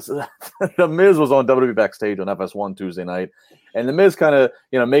 So The Miz was on WWE Backstage on FS1 Tuesday night, and The Miz kind of,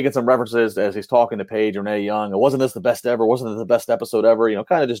 you know, making some references as he's talking to Paige and Renee Young. Wasn't this the best ever? Wasn't it the best episode ever? You know,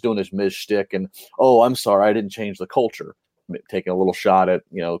 kind of just doing this Miz shtick. And, oh, I'm sorry, I didn't change the culture. Taking a little shot at,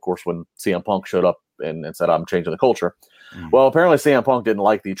 you know, of course, when CM Punk showed up and said, I'm changing the culture. Well, apparently CM Punk didn't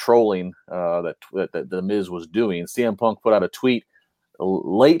like the trolling that the Miz was doing. CM Punk put out a tweet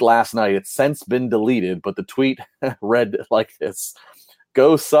late last night. It's since been deleted, but the tweet read like this: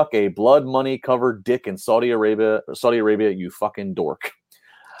 "Go suck a blood money covered dick in Saudi Arabia, you fucking dork."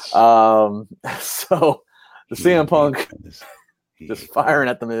 So the CM Punk just firing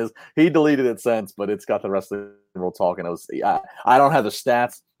at the Miz. He deleted it since, but it's got the rest of the world talking. I don't have the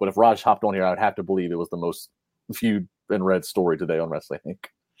stats, but if Raj hopped on here, I would have to believe it was the most viewed and read story today on Wrestling Inc.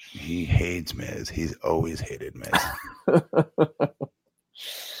 He hates Miz. He's always hated Miz.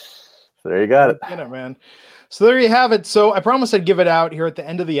 There you got it. Get it, man. So there you have it. So I promised I'd give it out here at the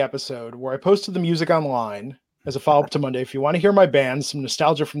end of the episode where I posted the music online as a follow-up to Monday. If you want to hear my band, some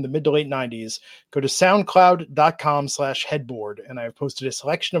nostalgia from the mid to late 90s, go to soundcloud.com/headboard. And I've posted a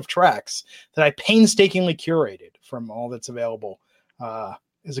selection of tracks that I painstakingly curated from all that's available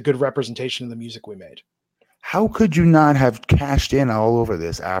as a good representation of the music we made. How could you not have cashed in all over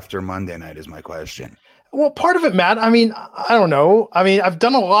this after Monday night is my question. Well, part of it, Matt, I mean, I don't know. I mean, I've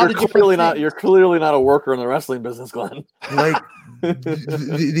done a lot of different things. You're clearly not a worker in the wrestling business, Glenn. Like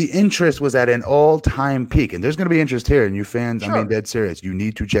the interest was at an all-time peak, and there's going to be interest here. And you fans, sure. I mean, dead serious. You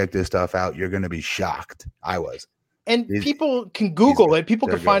need to check this stuff out. You're going to be shocked. I was. And people can Google it. People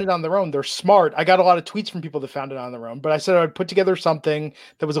can find it on their own. They're smart. I got a lot of tweets from people that found it on their own. But I said I would put together something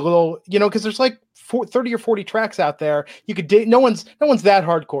that was a little, because there's like 30 or 40 tracks out there. You could dig. No one's that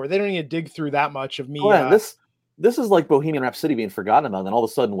hardcore. They don't need to dig through that much of me. This is like Bohemian Rhapsody being forgotten about, and then all of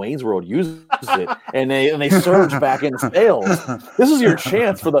a sudden Wayne's World uses it, and they surge back in sales. This is your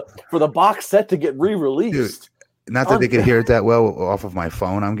chance for the box set to get re-released. Dude. Not that they could hear it that well off of my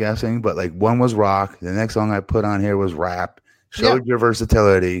phone, I'm guessing, but like one was rock. The next song I put on here was rap. Showed your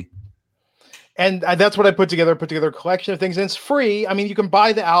versatility. And that's what I put together. I put together a collection of things, and it's free. I mean, you can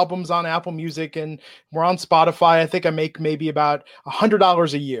buy the albums on Apple Music, and we're on Spotify. I think I make maybe about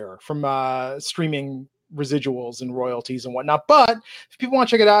 $100 a year from streaming residuals and royalties and whatnot. But if people want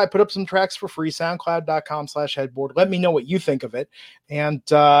to check it out, I put up some tracks for free, soundcloud.com/headboard. Let me know what you think of it. And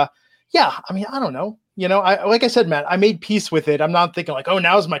I mean, I don't know. Like I said, Matt, I made peace with it. I'm not thinking like, oh,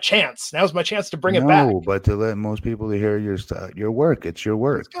 now's my chance. Now's my chance to bring it back. No, but to let most people to hear your work. It's your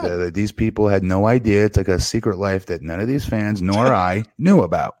work. These people had no idea. It's like a secret life that none of these fans nor I knew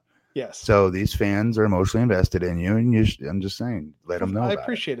about. Yes. So these fans are emotionally invested in you, and I'm just saying, let them know. I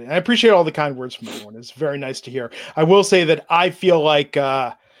appreciate it. I appreciate all the kind words from everyone. It's very nice to hear. I will say that I feel like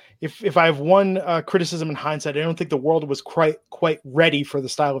if I have one criticism in hindsight, I don't think the world was quite ready for the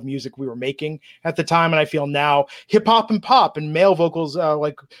style of music we were making at the time. And I feel now hip hop and pop and male vocals,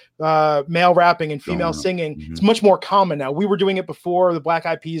 like male rapping and female singing, it's much more common now. We were doing it before the Black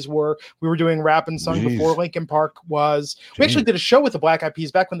Eyed Peas were. We were doing rap and sung before Linkin Park was. We actually did a show with the Black Eyed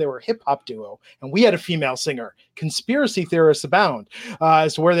Peas back when they were a hip hop duo, and we had a female singer. Conspiracy theorists abound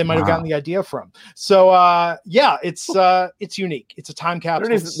as to where they might have gotten the idea from. So it's unique. It's a time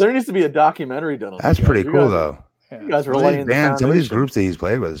capsule. There needs to be a documentary done on That's pretty cool, though. You guys are laying the some of these groups that he's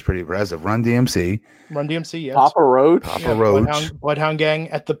played with is pretty impressive. Run DMC, yes. Papa Roach, Bloodhound Gang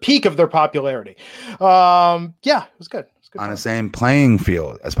at the peak of their popularity. It was good. On the same playing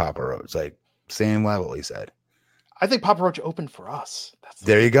field as Papa Roach, like same level. He said. I think Papa Roach opened for us.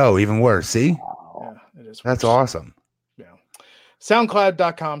 There you go. Even worse. See, it is. That's awesome.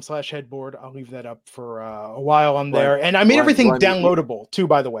 SoundCloud.com/headboard. I'll leave that up for a while on there. And I made everything downloadable too,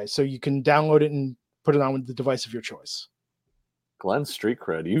 by the way. So you can download it and put it on with the device of your choice. Glenn's street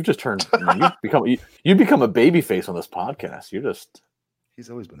cred. You've just turned, you've become a baby face on this podcast. He's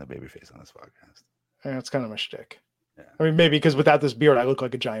always been a baby face on this podcast. Yeah, it's kind of my shtick. Yeah. I mean, maybe because without this beard, I look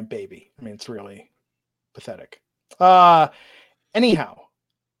like a giant baby. I mean, it's really pathetic. Anyhow.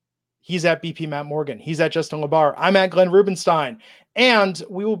 He's at BP Matt Morgan. He's at Justin LeBar. I'm at Glenn Rubenstein. And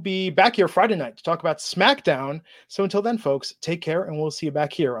we will be back here Friday night to talk about SmackDown. So until then, folks, take care, and we'll see you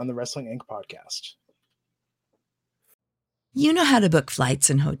back here on the Wrestling Inc. podcast. You know how to book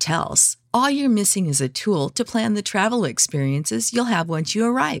flights and hotels. All you're missing is a tool to plan the travel experiences you'll have once you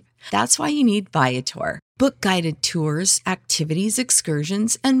arrive. That's why you need Viator. Book guided tours, activities,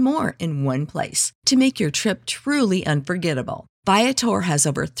 excursions, and more in one place to make your trip truly unforgettable. Viator has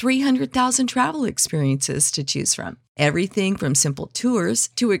over 300,000 travel experiences to choose from. Everything from simple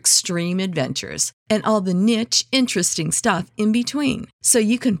tours to extreme adventures and all the niche, interesting stuff in between. So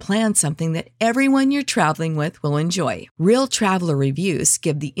you can plan something that everyone you're traveling with will enjoy. Real traveler reviews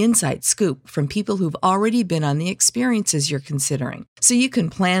give the inside scoop from people who've already been on the experiences you're considering. So you can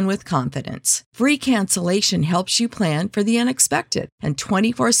plan with confidence. Free cancellation helps you plan for the unexpected. And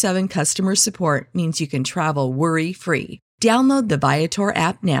 24/7 customer support means you can travel worry-free. Download the Viator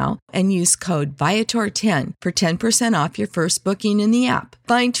app now and use code Viator10 for 10% off your first booking in the app.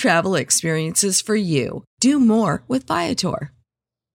 Find travel experiences for you. Do more with Viator.